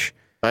dish.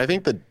 I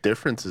think the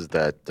difference is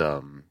that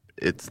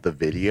it's the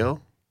video.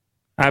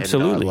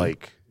 Absolutely. And not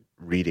like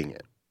reading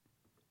it,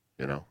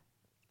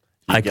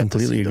 I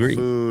completely agree.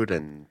 The food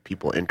and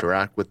people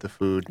interact with the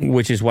food,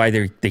 which is why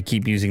they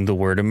keep using the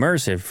word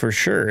immersive for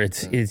sure.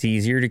 It's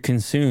easier to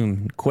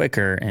consume,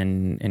 quicker,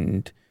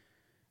 and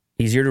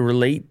easier to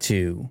relate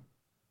to.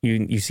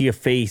 You see a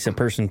face, a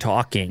person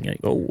talking. Like,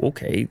 oh,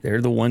 okay, they're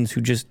the ones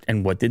who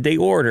and what did they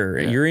order?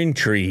 Yeah. You're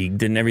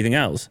intrigued and everything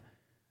else.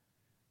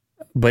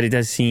 But it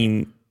does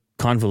seem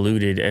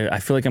convoluted. I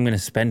feel like I'm going to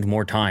spend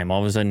more time.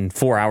 All of a sudden,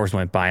 4 hours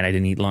went by and I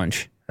didn't eat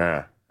lunch.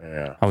 Yeah.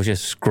 I was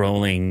just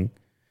scrolling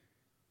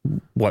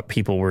what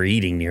people were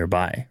eating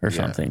nearby or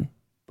something.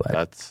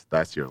 But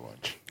that's your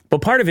lunch.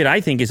 But part of it,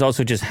 I think, is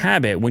also just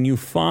habit. When you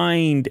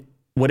find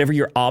whatever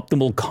your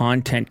optimal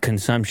content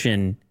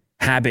consumption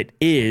habit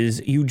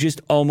is, you just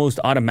almost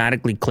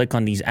automatically click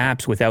on these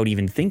apps without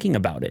even thinking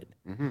about it.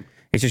 Mm-hmm.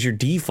 It's just your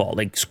default,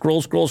 like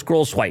scroll,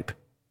 swipe,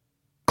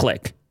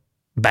 click,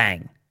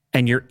 bang,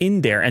 and you're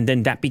in there. And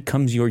then that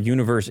becomes your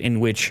universe in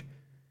which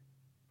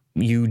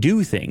you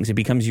do things. It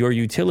becomes your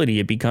utility.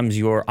 It becomes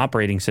your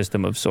operating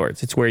system of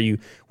sorts. It's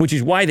which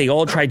is why they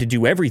all tried to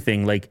do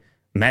everything like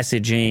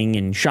messaging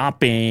and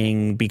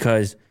shopping,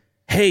 because,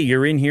 hey,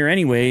 you're in here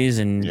anyways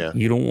and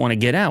you don't want to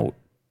get out.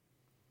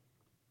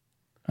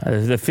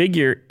 The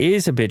figure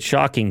is a bit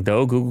shocking,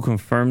 though. Google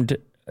confirmed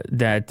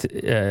that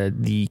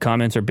the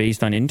comments are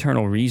based on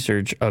internal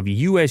research of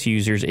U.S.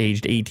 users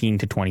aged 18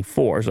 to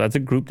 24. So that's a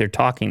group they're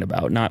talking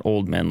about, not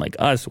old men like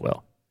us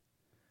will.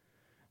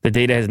 The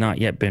data has not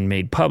yet been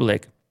made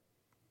public,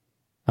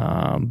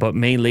 but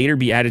may later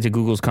be added to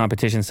Google's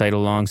competition site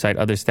alongside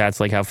other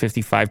stats like how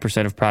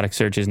 55% of product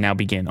searches now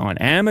begin on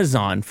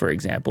Amazon, for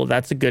example.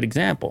 That's a good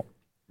example.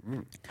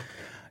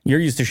 You're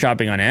used to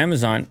shopping on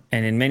Amazon,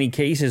 and in many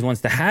cases, once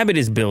the habit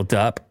is built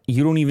up,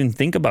 you don't even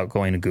think about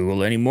going to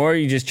Google anymore.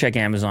 You just check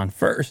Amazon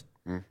first.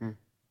 Mm-hmm.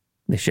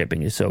 The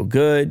shipping is so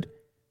good.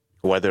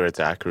 Whether it's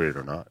accurate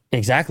or not.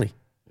 Exactly.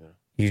 Yeah.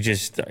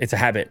 It's a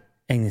habit,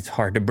 and it's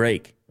hard to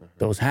break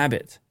those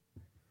habits.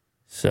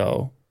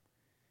 So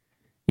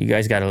you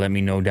guys got to let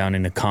me know down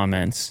in the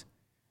comments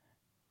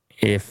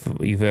if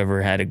you've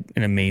ever had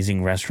an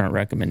amazing restaurant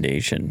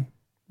recommendation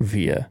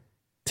via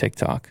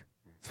TikTok.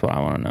 That's what I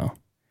want to know.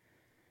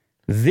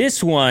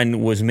 This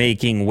one was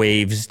making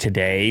waves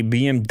today.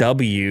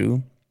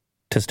 BMW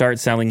to start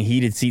selling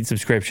heated seat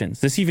subscriptions.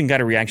 This even got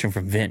a reaction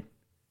from Vint.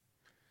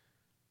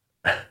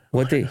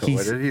 What did he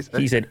say?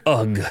 He said,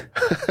 ugh.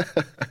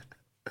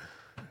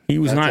 He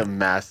was That's not a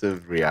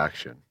massive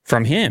reaction.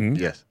 from him.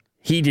 Yes.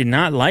 He did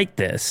not like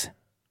this.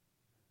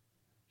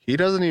 He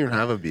doesn't even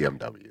have a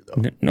BMW,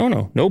 though.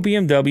 No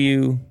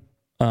BMW,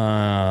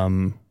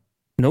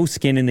 no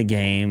skin in the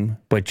game,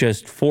 but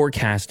just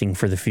forecasting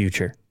for the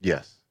future.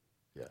 Yes.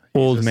 Yeah.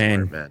 Old a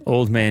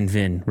man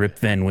Vin, Rip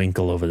Van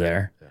Winkle over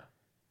there. Yeah.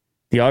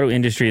 The auto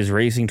industry is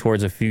racing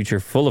towards a future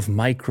full of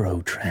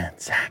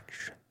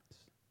microtransactions.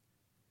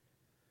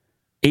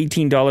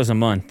 $18 a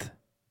month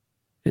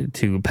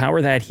to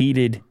power that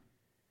heated.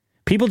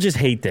 People just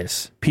hate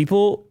this.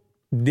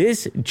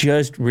 This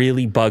just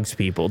really bugs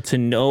people to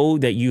know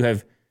that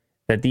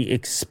that the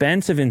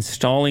expense of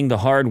installing the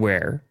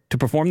hardware to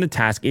perform the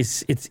task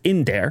it's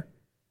in there.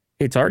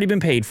 It's already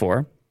been paid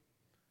for,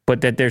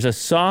 but that there's a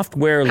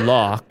software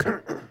lock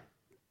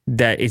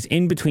that is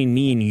in between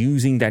me and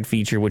using that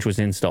feature which was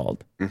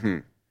installed. Mm-hmm.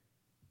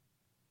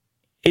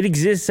 It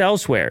exists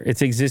elsewhere.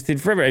 It's existed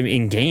forever. I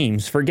mean, in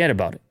games, forget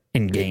about it.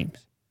 In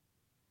games.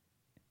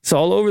 It's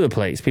all over the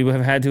place. People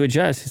have had to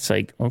adjust. It's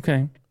like,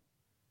 okay,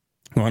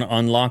 you want to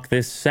unlock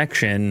this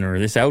section or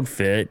this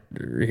outfit,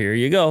 here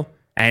you go.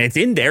 And it's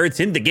in there. It's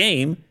in the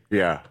game.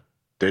 Yeah.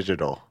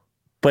 Digital.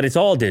 But it's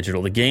all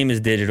digital. The game is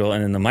digital,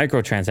 and then the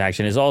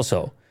microtransaction is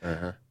also.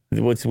 Uh-huh.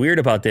 What's weird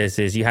about this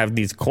is you have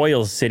these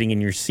coils sitting in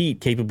your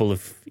seat capable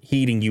of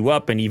heating you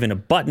up, and even a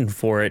button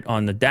for it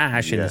on the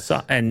dash. Yes.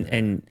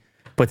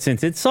 But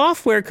since it's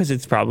software, because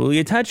it's probably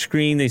a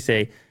touchscreen, they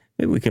say,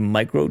 maybe we can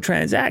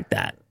microtransact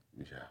that.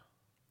 Yeah.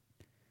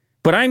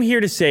 But I'm here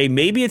to say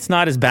maybe it's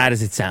not as bad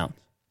as it sounds.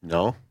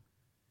 No?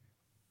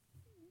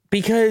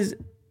 Because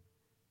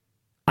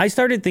I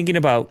started thinking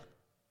about,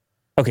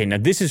 okay, now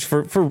this is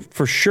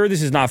for sure,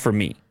 this is not for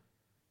me.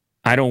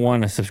 I don't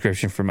want a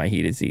subscription for my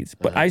heated seats.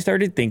 But I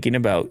started thinking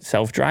about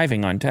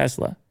self-driving on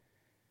Tesla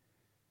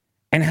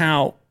and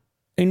how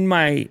in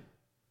my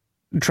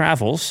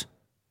travels,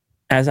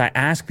 as I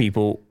ask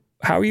people,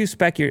 how are you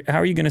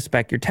going to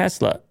spec your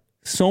Tesla?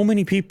 So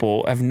many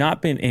people have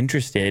not been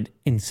interested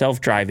in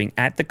self-driving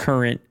at the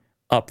current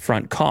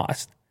upfront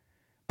cost.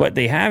 But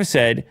they have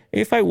said,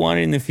 if I want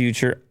it in the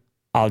future,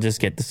 I'll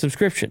just get the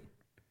subscription.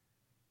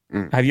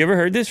 Have you ever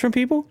heard this from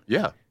people?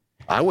 Yeah.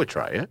 I would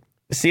try it.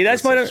 See,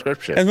 that's what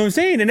I'm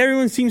saying. And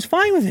everyone seems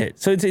fine with it.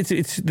 So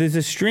there's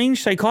a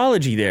strange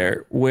psychology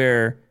there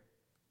where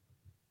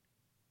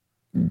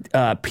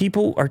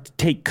people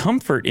take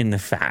comfort in the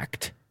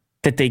fact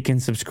that they can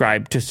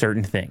subscribe to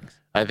certain things.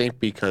 I think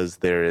because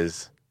there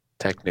is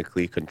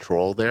technically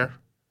control there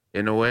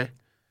in a way.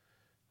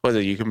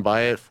 Whether you can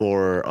buy it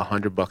for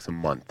 $100 a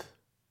month,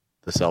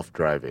 the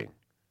self-driving,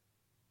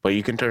 but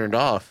you can turn it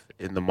off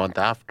in the month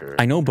after.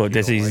 I know, but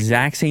that's the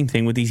exact same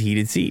thing with these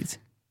heated seats.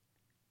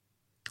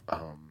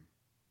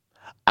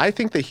 I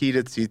think the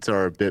heated seats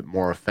are a bit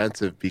more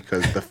offensive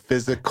because the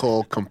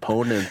physical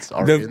components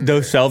are in there.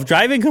 Those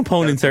self-driving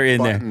components are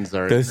in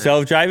there. Those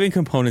self-driving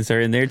components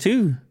are in there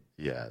too.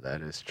 Yeah,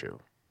 that is true.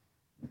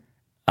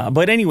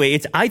 But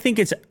anyway, I think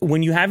it's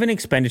when you have an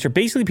expenditure,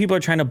 basically people are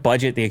trying to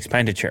budget the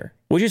expenditure,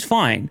 which is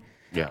fine.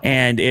 Yeah.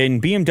 And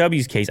in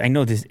BMW's case, I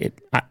know this.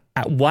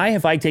 Why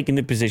have I taken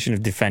the position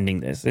of defending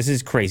this? This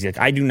is crazy. Like,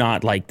 I do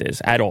not like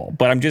this at all.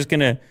 But I'm just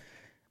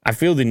I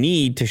feel the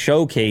need to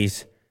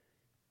showcase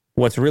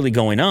what's really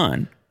going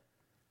on.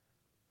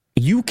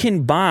 You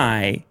can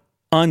buy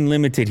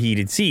unlimited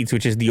heated seats,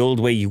 which is the old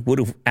way you would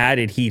have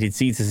added heated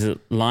seats as a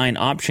line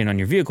option on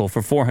your vehicle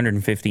for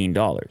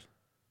 $415.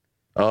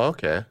 Oh,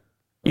 okay.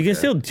 You can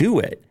still do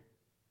it,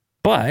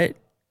 but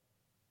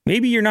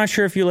maybe you're not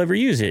sure if you'll ever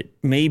use it.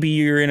 Maybe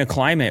you're in a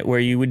climate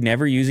where you would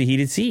never use a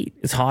heated seat.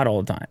 It's hot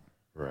all the time.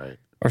 Right.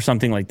 Or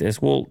something like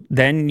this. Well,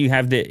 then you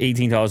have the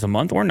 $18 a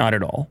month or not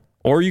at all.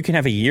 Or you can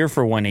have a year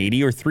for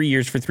 $180 or 3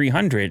 years for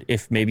 $300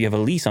 if maybe you have a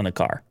lease on the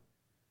car.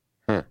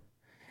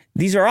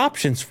 These are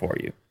options for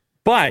you.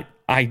 But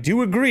I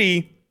do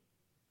agree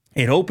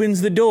it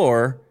opens the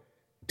door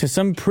to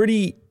some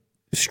pretty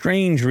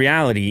strange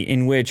reality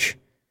in which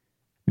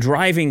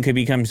driving could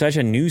become such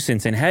a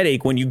nuisance and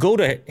headache when you go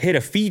to hit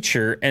a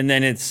feature and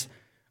then it's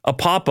a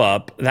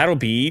pop-up. That'll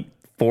be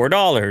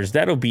 $4.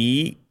 That'll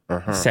be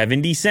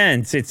 70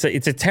 cents. It's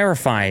a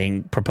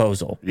terrifying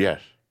proposal.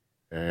 Yes.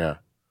 Yeah.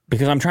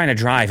 Because I'm trying to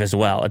drive as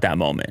well at that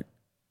moment.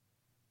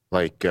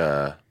 Like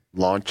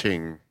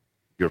launching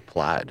your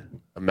Plaid.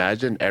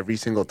 Imagine every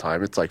single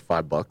time it's like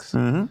 $5.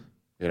 Mm-hmm.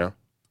 You know?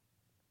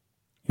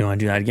 You want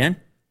to do that again?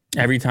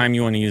 Every time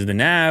you want to use the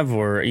nav,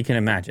 or you can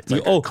imagine. It's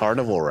like a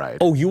carnival ride.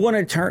 Oh, you want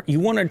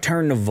to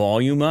turn the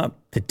volume up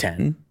to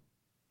 10?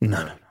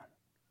 No.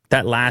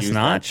 That last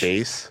notch? That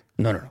bass?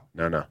 No.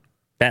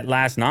 That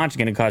last notch is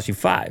going to cost you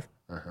 $5.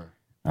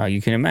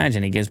 You can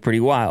imagine it gets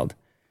pretty wild.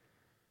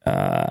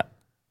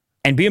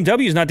 And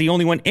BMW is not the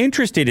only one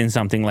interested in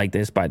something like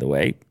this, by the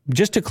way.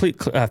 Just to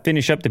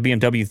finish up the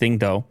BMW thing,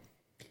 though,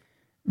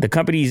 the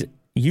company's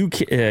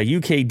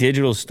UK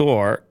digital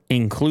store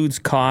includes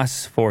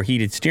costs for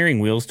heated steering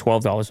wheels,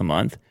 $12 a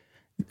month,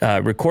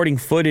 recording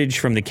footage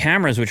from the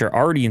cameras, which are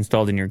already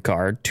installed in your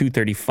car,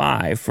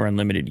 $235 for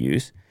unlimited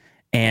use.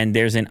 And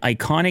there's an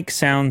Iconic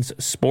Sounds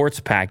sports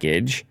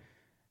package,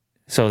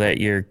 so that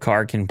your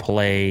car can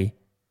play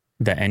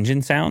the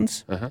engine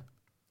sounds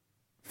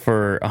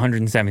for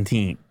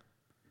 117.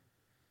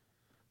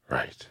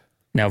 Right.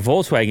 Now,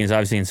 Volkswagen is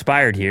obviously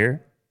inspired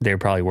here. They're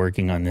probably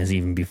working on this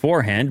even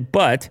beforehand,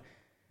 but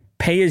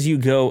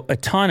pay-as-you-go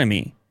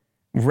autonomy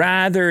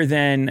rather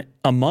than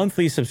a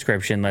monthly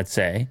subscription, let's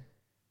say,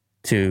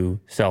 to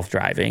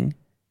self-driving.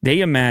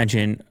 They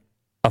imagine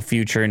a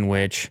future in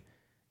which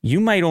you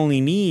might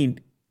only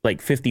need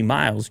like 50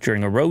 miles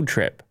during a road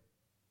trip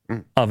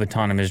of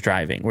autonomous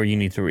driving where you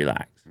need to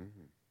relax.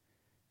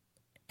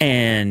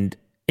 And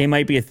it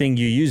might be a thing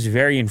you use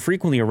very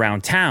infrequently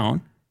around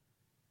town,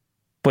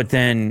 but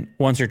then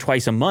once or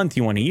twice a month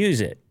you want to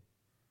use it.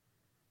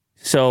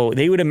 So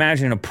they would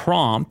imagine a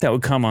prompt that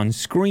would come on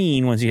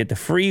screen once you hit the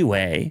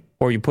freeway,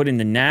 or you put in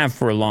the nav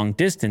for a long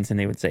distance, and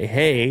they would say,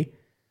 hey,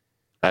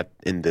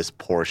 in this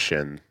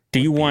portion, do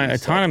you want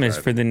autonomous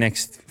for the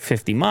next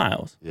 50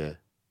 miles? Yeah.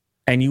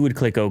 And you would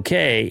click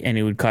OK, and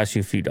it would cost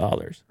you a few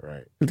dollars.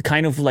 Right.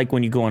 Kind of like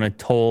when you go on a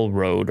toll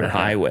road or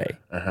highway.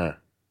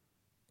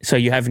 So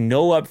you have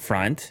no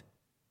upfront.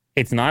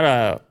 It's not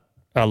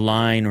a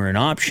line or an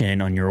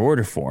option on your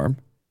order form.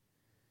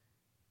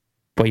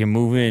 But you're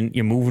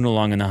moving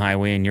along on the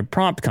highway and your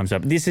prompt comes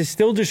up. This is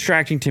still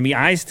distracting to me.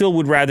 I still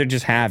would rather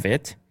just have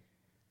it.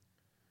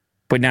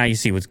 But now you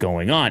see what's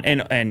going on.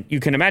 And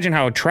you can imagine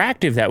how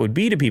attractive that would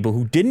be to people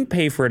who didn't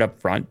pay for it up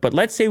front. But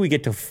let's say we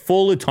get to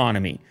full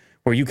autonomy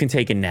where you can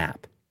take a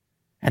nap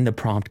and the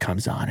prompt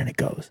comes on and it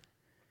goes,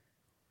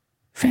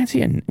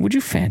 would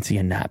you fancy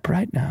a nap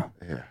right now?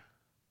 Yeah.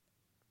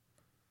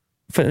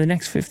 For the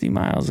next 50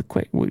 miles,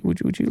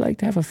 would you like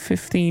to have a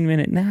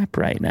 15-minute nap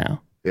right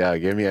now? Yeah,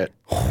 give me it.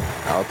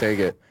 I'll take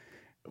it.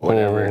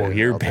 Whatever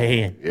you're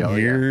paying.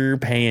 You're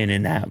paying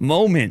in that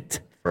moment.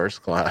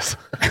 First class.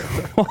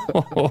 It's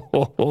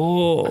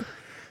going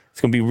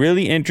to be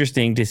really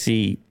interesting to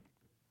see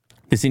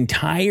this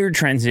entire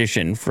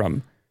transition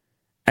from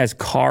as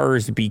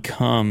cars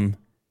become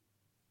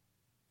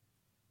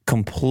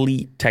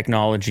complete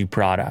technology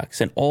products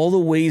and all the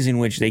ways in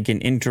which they can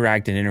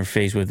interact and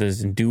interface with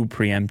us and do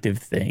preemptive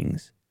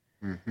things.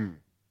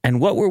 And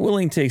what we're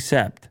willing to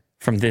accept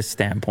from this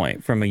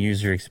standpoint, from a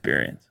user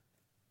experience.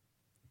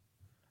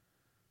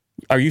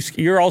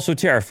 You're also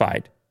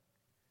terrified?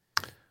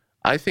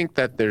 I think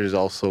that there's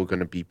also going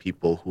to be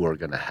people who are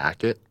going to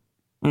hack it.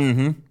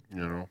 You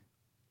know?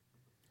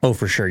 Oh,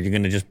 for sure. You're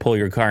going to just pull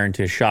your car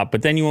into a shop,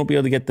 but then you won't be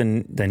able to get the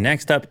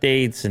next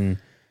updates, and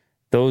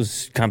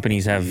those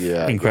companies have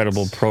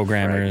incredible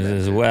programmers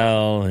as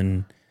well.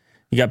 And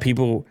you got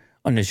people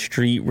on the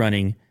street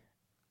running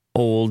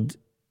old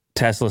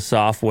Tesla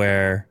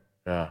software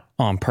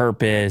on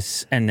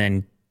purpose, and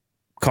then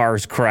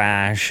cars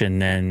crash,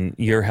 and then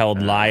you're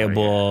held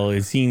liable.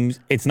 It seems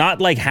it's not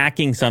like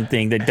hacking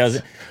something that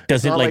doesn't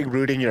it's not like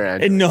rooting your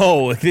Android.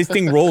 No, this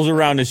thing rolls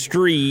around the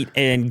street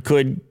and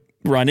could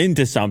run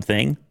into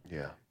something.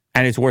 Yeah.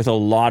 And it's worth a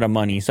lot of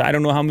money. So I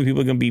don't know how many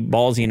people are going to be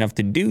ballsy enough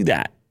to do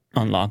that,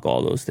 unlock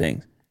all those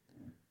things.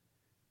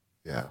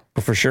 Yeah.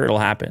 But for sure it'll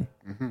happen,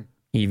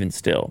 even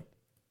still.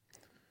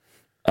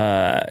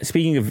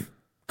 Speaking of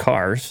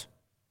cars,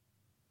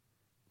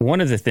 one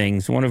of the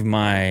things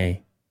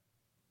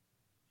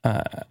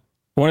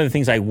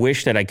I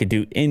wish that I could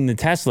do in the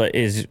Tesla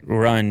is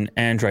run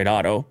Android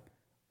Auto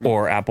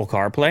or Apple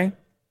CarPlay,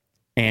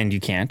 and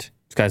you can't.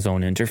 It's got its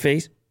own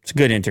interface. It's a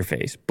good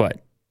interface,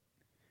 but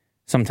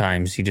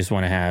sometimes you just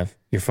want to have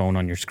your phone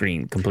on your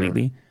screen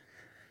completely.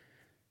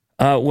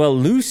 Well,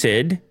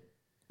 Lucid,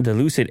 the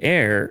Lucid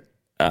Air,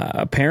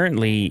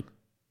 apparently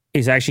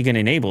is actually going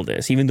to enable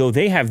this, even though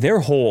they have their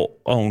whole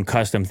own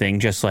custom thing,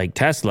 just like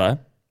Tesla.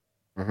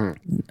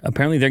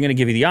 Apparently, they're going to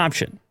give you the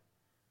option.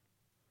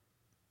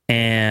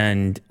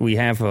 And we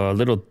have a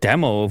little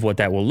demo of what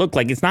that will look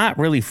like. It's not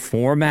really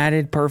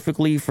formatted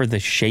perfectly for the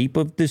shape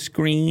of the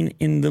screen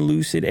in the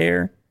Lucid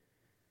Air.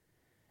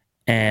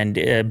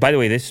 And by the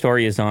way, this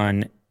story is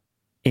on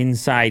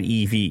Inside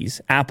EVs.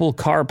 Apple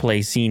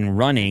CarPlay seen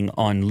running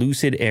on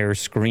Lucid Air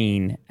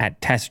screen at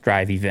test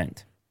drive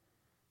event.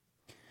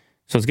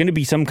 So it's going to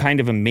be some kind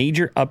of a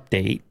major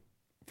update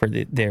for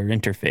their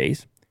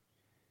interface,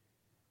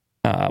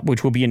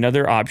 which will be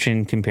another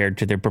option compared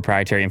to their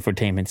proprietary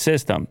infotainment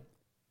system.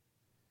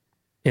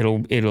 It'll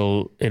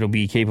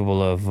be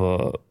capable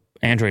of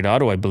Android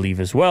Auto, I believe,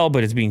 as well,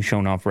 but it's being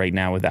shown off right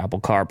now with Apple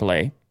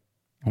CarPlay.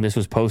 And this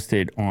was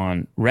posted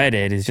on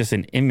Reddit. It's just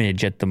an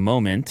image at the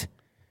moment.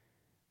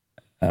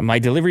 My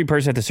delivery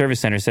person at the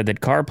service center said that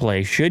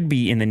CarPlay should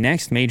be in the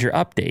next major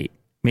update.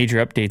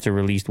 Major updates are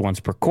released once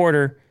per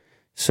quarter,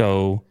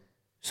 so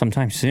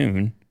sometime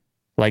soon,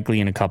 likely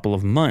in a couple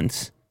of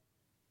months.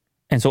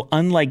 And so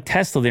unlike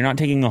Tesla, they're not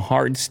taking a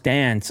hard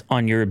stance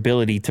on your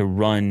ability to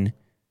run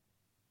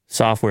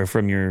software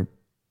from your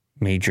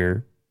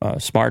major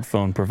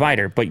smartphone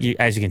provider. But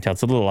as you can tell,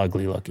 it's a little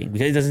ugly looking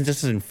because it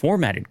just isn't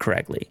formatted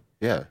correctly.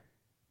 Yeah.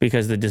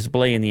 Because the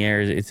display in the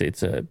Air, it's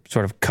a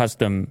sort of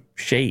custom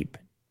shape.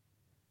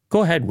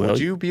 Go ahead, Will. Would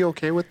you be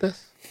okay with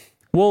this?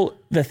 Well,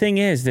 the thing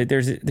is that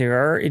there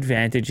are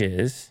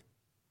advantages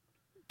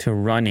to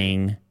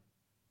running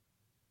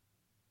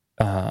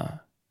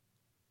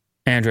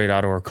Android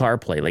Auto or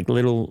CarPlay, like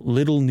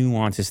little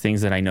nuances,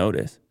 things that I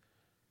notice.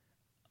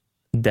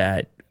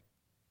 That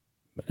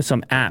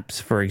some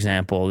apps, for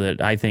example,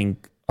 that I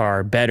think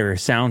are better,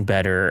 sound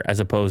better, as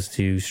opposed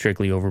to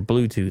strictly over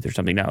Bluetooth or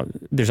something. Now,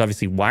 there's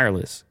obviously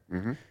wireless.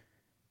 Mm-hmm.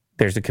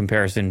 There's a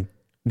comparison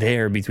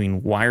there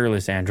between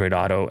wireless Android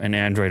Auto and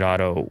Android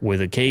Auto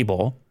with a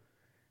cable.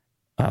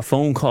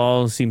 Phone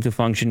calls seem to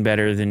function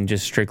better than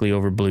just strictly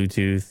over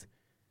Bluetooth.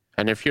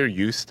 And if you're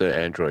used to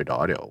Android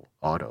Auto,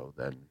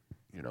 then,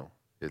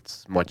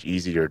 it's much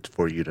easier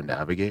for you to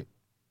navigate,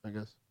 I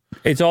guess.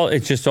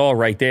 It's just all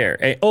right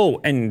there. Oh,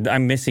 and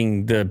I'm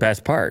missing the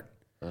best part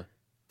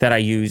that I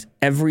use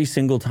every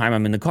single time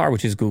I'm in the car,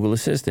 which is Google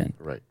Assistant.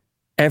 Right.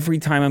 Every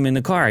time I'm in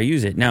the car, I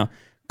use it. Now,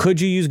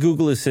 could you use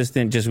Google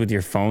Assistant just with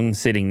your phone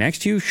sitting next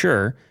to you?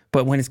 Sure.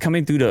 But when it's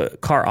coming through the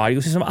car audio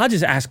system, I'll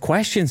just ask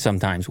questions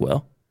sometimes,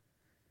 Will.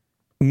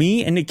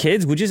 Me and the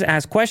kids would just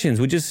ask questions.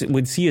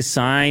 Would see a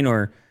sign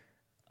or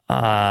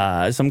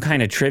some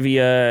kind of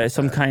trivia,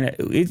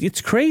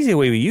 it's crazy the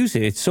way we use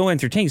it. It's so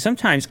entertaining.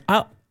 Sometimes,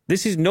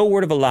 this is no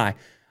word of a lie.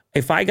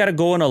 If I got to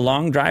go on a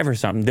long drive or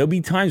something, there'll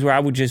be times where I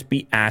would just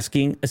be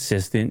asking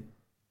Assistant,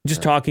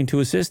 just talking to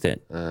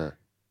Assistant.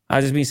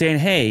 I'll just be saying,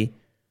 hey,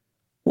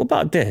 what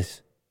about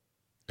this?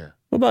 Yeah.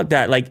 What about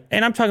that?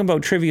 And I'm talking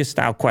about trivia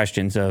style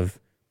questions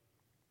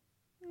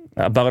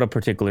about a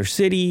particular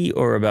city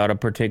or about a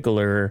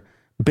particular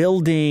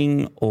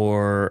building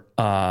or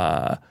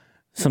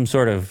some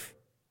sort of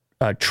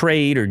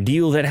trade or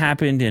deal that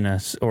happened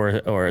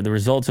or the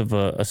results of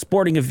a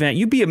sporting event.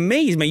 You'd be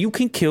amazed, man. You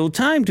can kill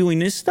time doing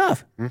this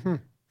stuff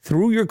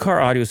through your car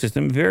audio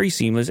system. Very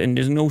seamless, and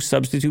there's no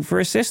substitute for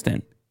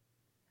Assistant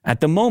at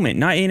the moment.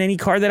 Not in any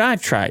car that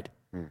I've tried.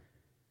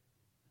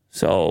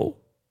 So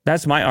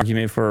that's my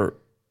argument for,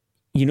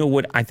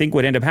 what I think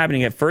would end up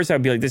happening. At first,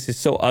 I'd be like, this is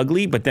so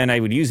ugly, but then I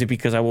would use it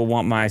because I will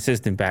want my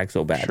Assistant back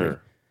so badly.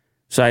 Sure.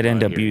 So I'd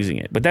end up using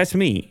it. But that's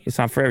me. It's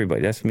not for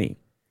everybody. That's me.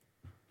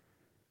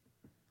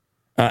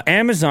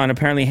 Amazon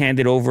apparently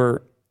handed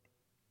over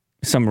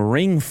some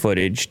Ring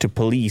footage to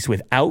police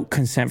without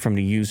consent from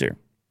the user.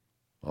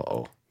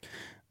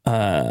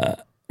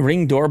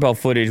 Ring doorbell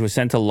footage was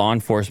sent to law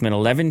enforcement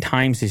 11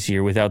 times this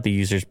year without the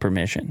user's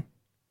permission.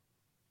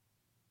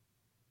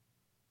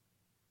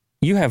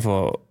 You have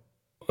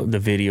the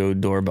video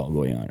doorbell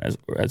going on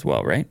as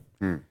well, right?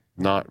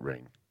 Not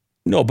Ring.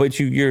 No, but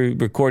you're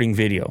recording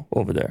video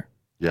over there.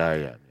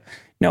 Yeah.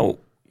 Now,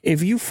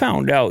 if you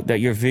found out that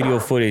your video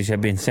footage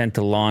had been sent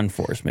to law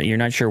enforcement, you're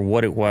not sure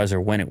what it was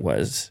or when it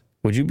was,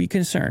 would you be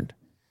concerned?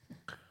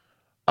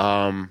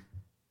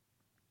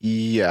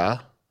 Yeah.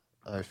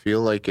 I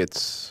feel like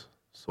it's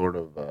sort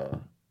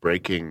of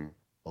breaking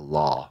a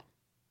law.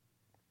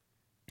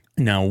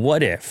 Now,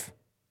 what if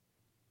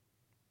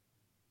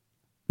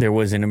there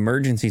was an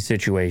emergency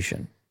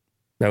situation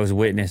that was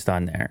witnessed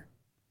on there,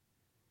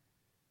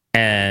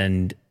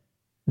 and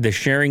the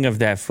sharing of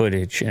that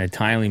footage in a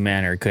timely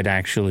manner could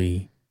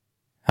actually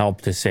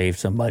help to save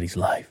somebody's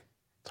life?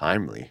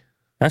 Timely.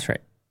 That's right.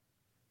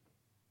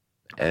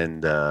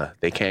 And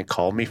they can't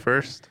call me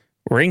first?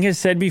 Ring has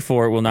said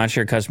before it will not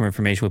share customer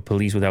information with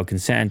police without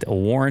consent, a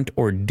warrant,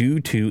 or due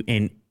to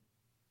an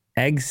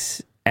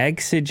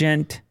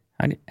exigent.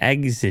 I've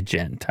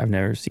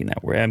never seen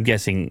that word. I'm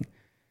guessing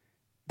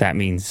that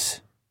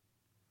means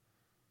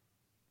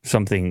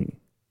something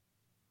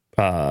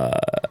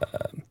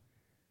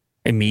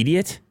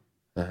immediate.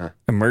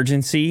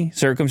 Emergency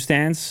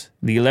circumstance.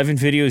 The 11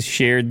 videos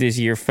shared this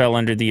year fell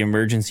under the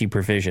emergency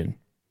provision,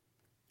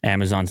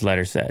 Amazon's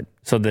letter said.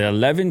 So the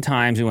 11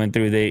 times it went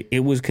through,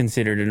 it was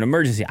considered an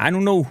emergency. I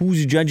don't know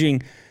who's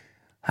judging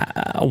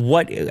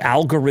what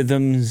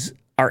algorithms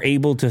are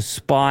able to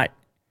spot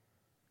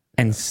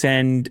and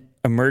send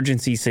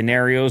emergency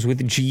scenarios with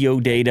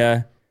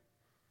geodata.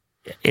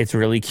 It's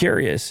really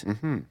curious.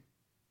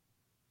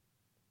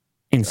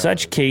 In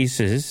such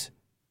cases,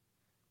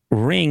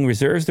 Ring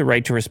reserves the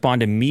right to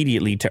respond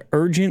immediately to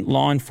urgent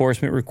law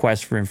enforcement requests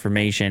for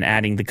information,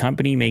 adding the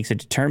company makes a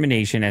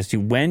determination as to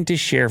when to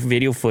share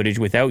video footage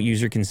without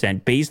user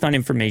consent based on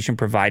information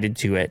provided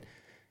to it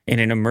in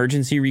an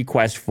emergency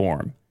request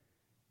form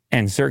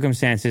and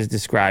circumstances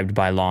described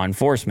by law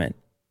enforcement.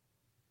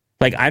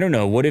 I don't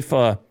know, what if,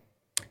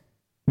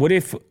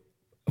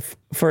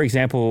 for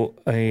example,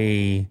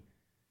 a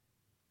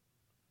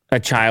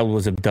child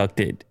was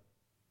abducted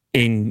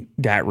in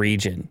that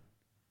region,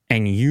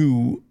 and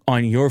you,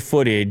 on your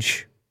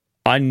footage,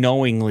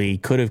 unknowingly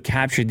could have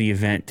captured the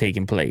event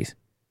taking place.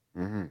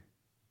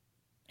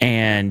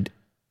 And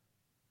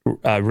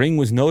Ring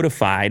was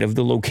notified of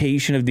the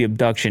location of the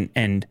abduction,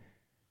 and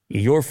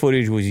your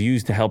footage was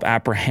used to help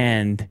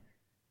apprehend.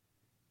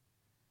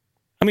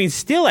 I mean,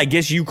 still, I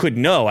guess you could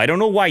know. I don't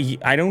know why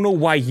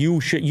you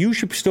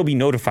should still be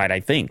notified, I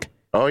think.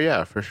 Oh,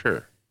 yeah, for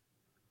sure.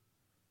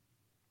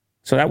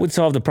 So that would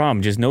solve the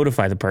problem. Just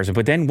notify the person.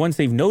 But then once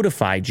they've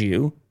notified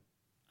you,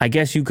 I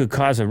guess you could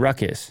cause a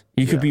ruckus.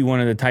 You could be one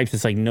of the types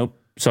that's like, nope,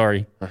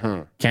 sorry,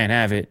 can't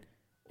have it.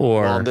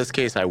 Or well, in this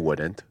case, I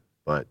wouldn't,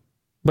 but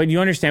But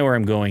you understand where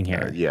I'm going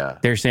here. Yeah.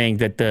 They're saying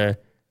that the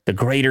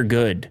greater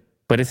good,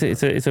 but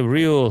it's a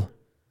real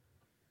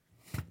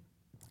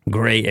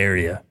gray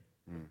area.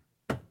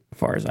 As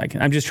far as I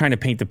can, I'm just trying to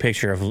paint the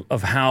picture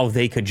of how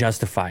they could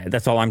justify it.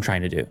 That's all I'm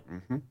trying to do.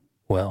 Mm-hmm.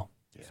 Well,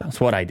 that's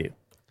what I do.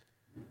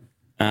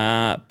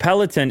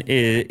 Peloton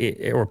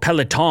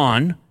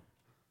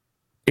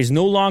is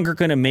no longer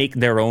going to make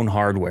their own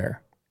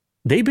hardware.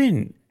 They've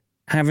been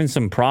having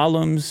some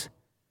problems,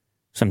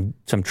 some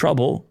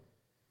trouble.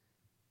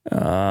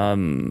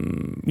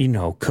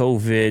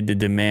 COVID, the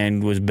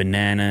demand was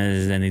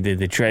bananas, and they did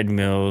the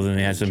treadmills, and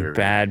they had some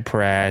bad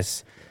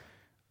press.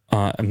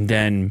 And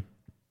then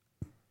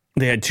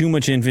they had too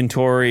much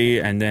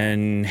inventory, and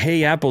then,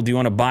 hey, Apple, do you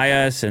want to buy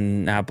us?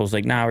 And Apple's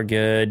like, nah, we're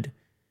good.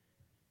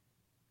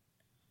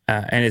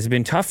 And it's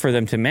been tough for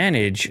them to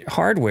manage.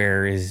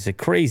 Hardware is a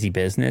crazy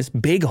business.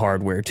 Big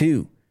hardware,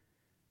 too.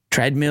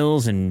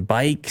 Treadmills and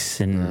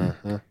bikes and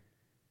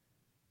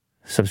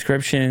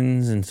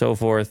subscriptions and so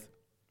forth.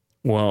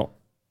 Well,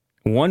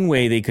 one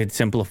way they could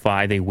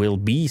simplify, they will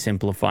be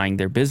simplifying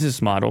their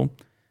business model,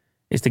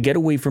 is to get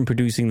away from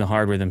producing the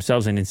hardware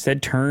themselves and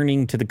instead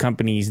turning to the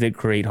companies that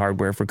create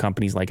hardware for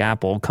companies like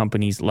Apple,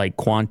 companies like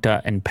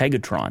Quanta and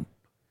Pegatron.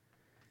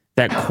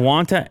 That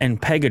Quanta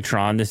and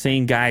Pegatron, the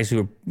same guys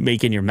who are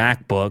making your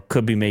MacBook,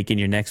 could be making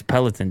your next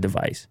Peloton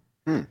device.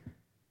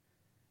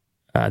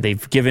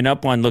 They've given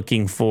up on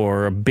looking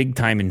for a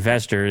big-time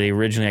investor. They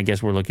originally, I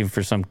guess, were looking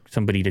for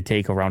somebody to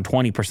take around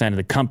 20% of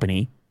the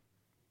company.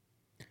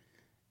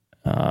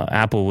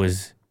 Apple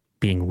was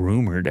being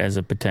rumored as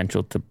a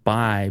potential to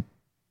buy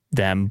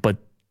them, but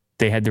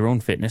they had their own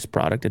fitness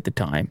product at the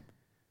time,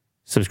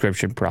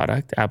 subscription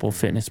product, Apple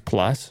Fitness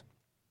Plus.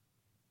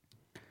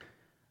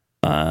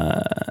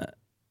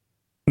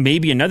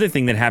 Maybe another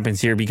thing that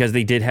happens here, because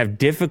they did have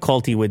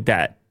difficulty with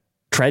that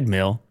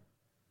treadmill,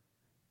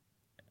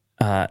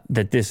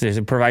 that this is,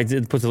 it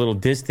puts a little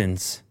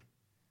distance,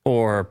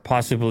 or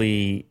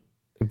possibly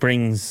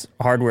brings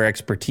hardware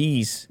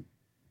expertise,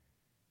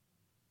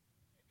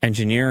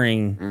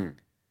 engineering,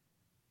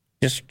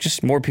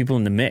 just more people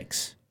in the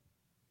mix,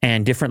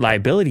 and different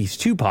liabilities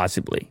too,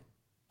 possibly,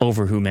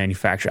 over who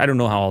manufactures. I don't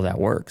know how all that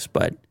works,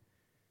 but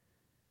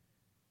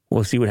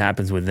we'll see what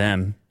happens with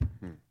them.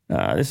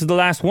 This is the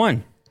last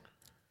one.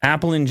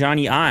 Apple and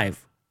Johnny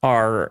Ive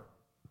are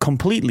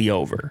completely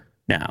over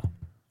now.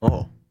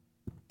 Oh.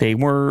 They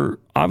were,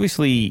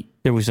 obviously,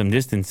 there was some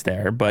distance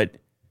there, but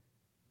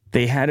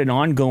they had an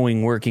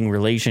ongoing working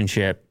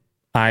relationship.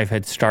 Ive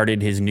had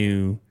started his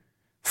new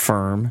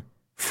firm,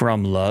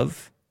 From Love.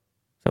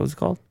 Is that what it's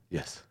called?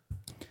 Yes.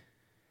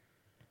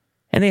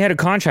 And they had a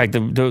contract.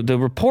 The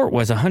report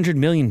was $100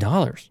 million.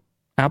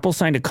 Apple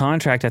signed a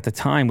contract at the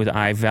time with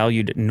Ive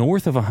valued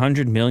north of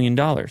 $100 million.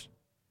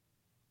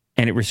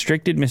 And it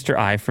restricted Mr.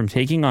 Ive from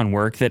taking on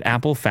work that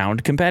Apple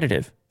found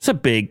competitive. That's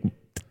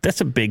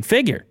a big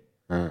figure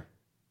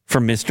for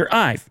Mr.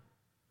 Ive.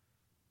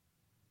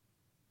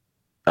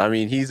 I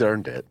mean, he's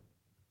earned it,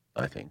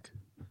 I think.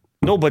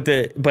 No, but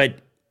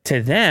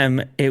to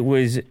them, it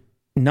was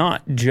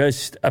not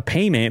just a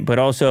payment, but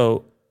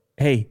also,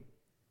 hey,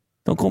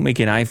 don't go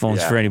making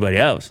iPhones for anybody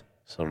else.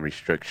 Some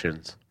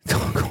restrictions.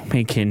 Don't go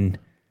making,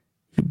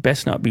 you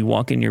best not be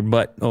walking your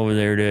butt over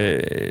there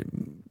to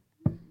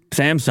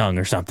Samsung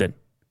or something.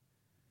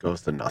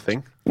 Goes to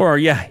nothing. Or,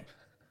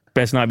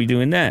 best not be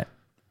doing that.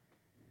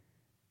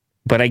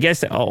 But I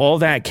guess all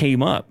that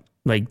came up.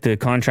 Like, the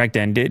contract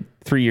ended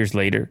 3 years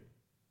later,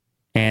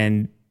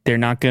 and they're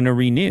not going to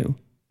renew.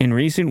 In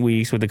recent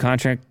weeks, with the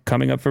contract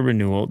coming up for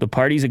renewal, the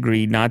parties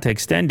agreed not to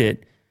extend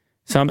it.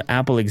 Some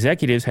Apple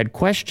executives had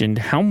questioned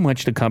how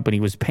much the company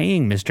was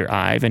paying Mr.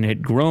 Ive and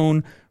had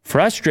grown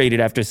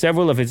frustrated after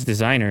several of its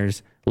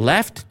designers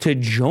left to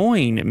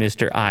join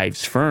Mr.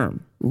 Ive's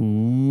firm.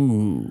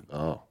 Ooh.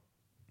 Oh.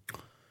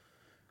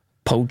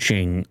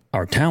 Poaching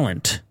our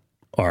talent,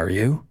 are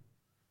you?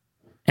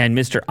 And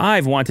Mr.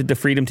 Ive wanted the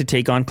freedom to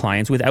take on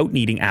clients without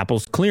needing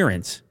Apple's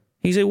clearance.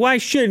 He said, why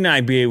shouldn't I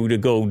be able to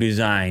go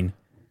design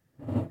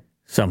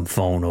some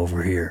phone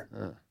over here?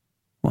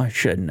 Why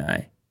shouldn't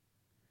I?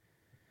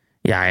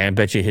 Yeah, I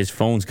bet you his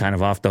phone's kind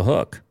of off the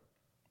hook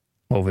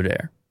over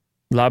there.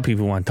 A lot of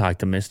people want to talk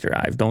to Mr.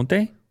 Ive, don't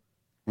they?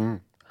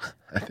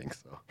 I think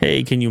so.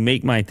 Hey, can you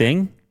make my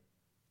thing?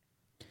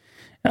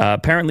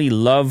 Apparently,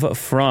 Love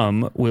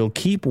From will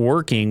keep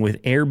working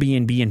with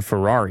Airbnb and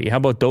Ferrari. How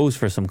about those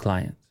for some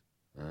clients?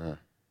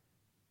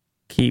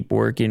 Keep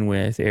working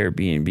with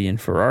Airbnb and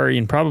Ferrari,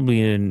 and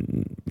probably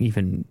an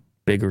even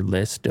bigger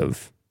list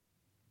of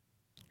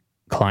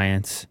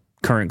clients,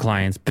 current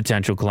clients,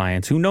 potential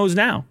clients. Who knows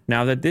now?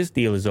 Now that this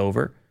deal is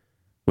over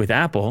with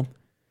Apple,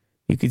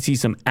 you could see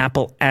some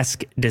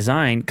Apple-esque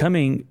design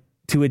coming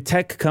to a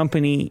tech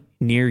company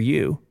near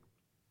you.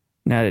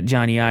 Now that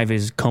Johnny Ive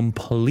is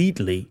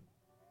completely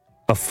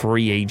a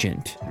free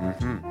agent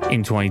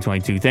in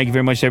 2022. Thank you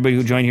very much to everybody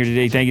who joined here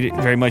today. Thank you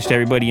very much to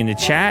everybody in the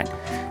chat.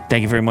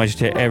 Thank you very much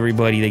to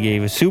everybody that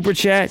gave a super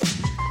chat.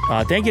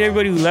 Thank you to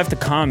everybody who left a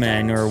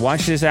comment or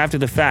watched this after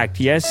the fact.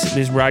 Yes,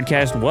 this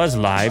broadcast was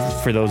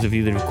live for those of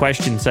you that have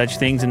questioned such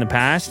things in the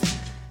past.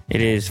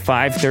 It is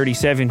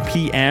 5:37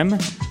 p.m.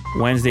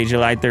 Wednesday,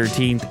 July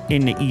 13th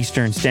in the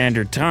Eastern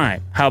Standard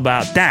Time. How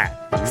about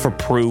that for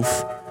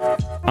proof?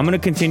 I'm going to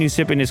continue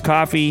sipping this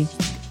coffee,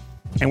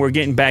 and we're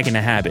getting back in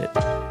the habit.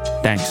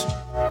 Thanks.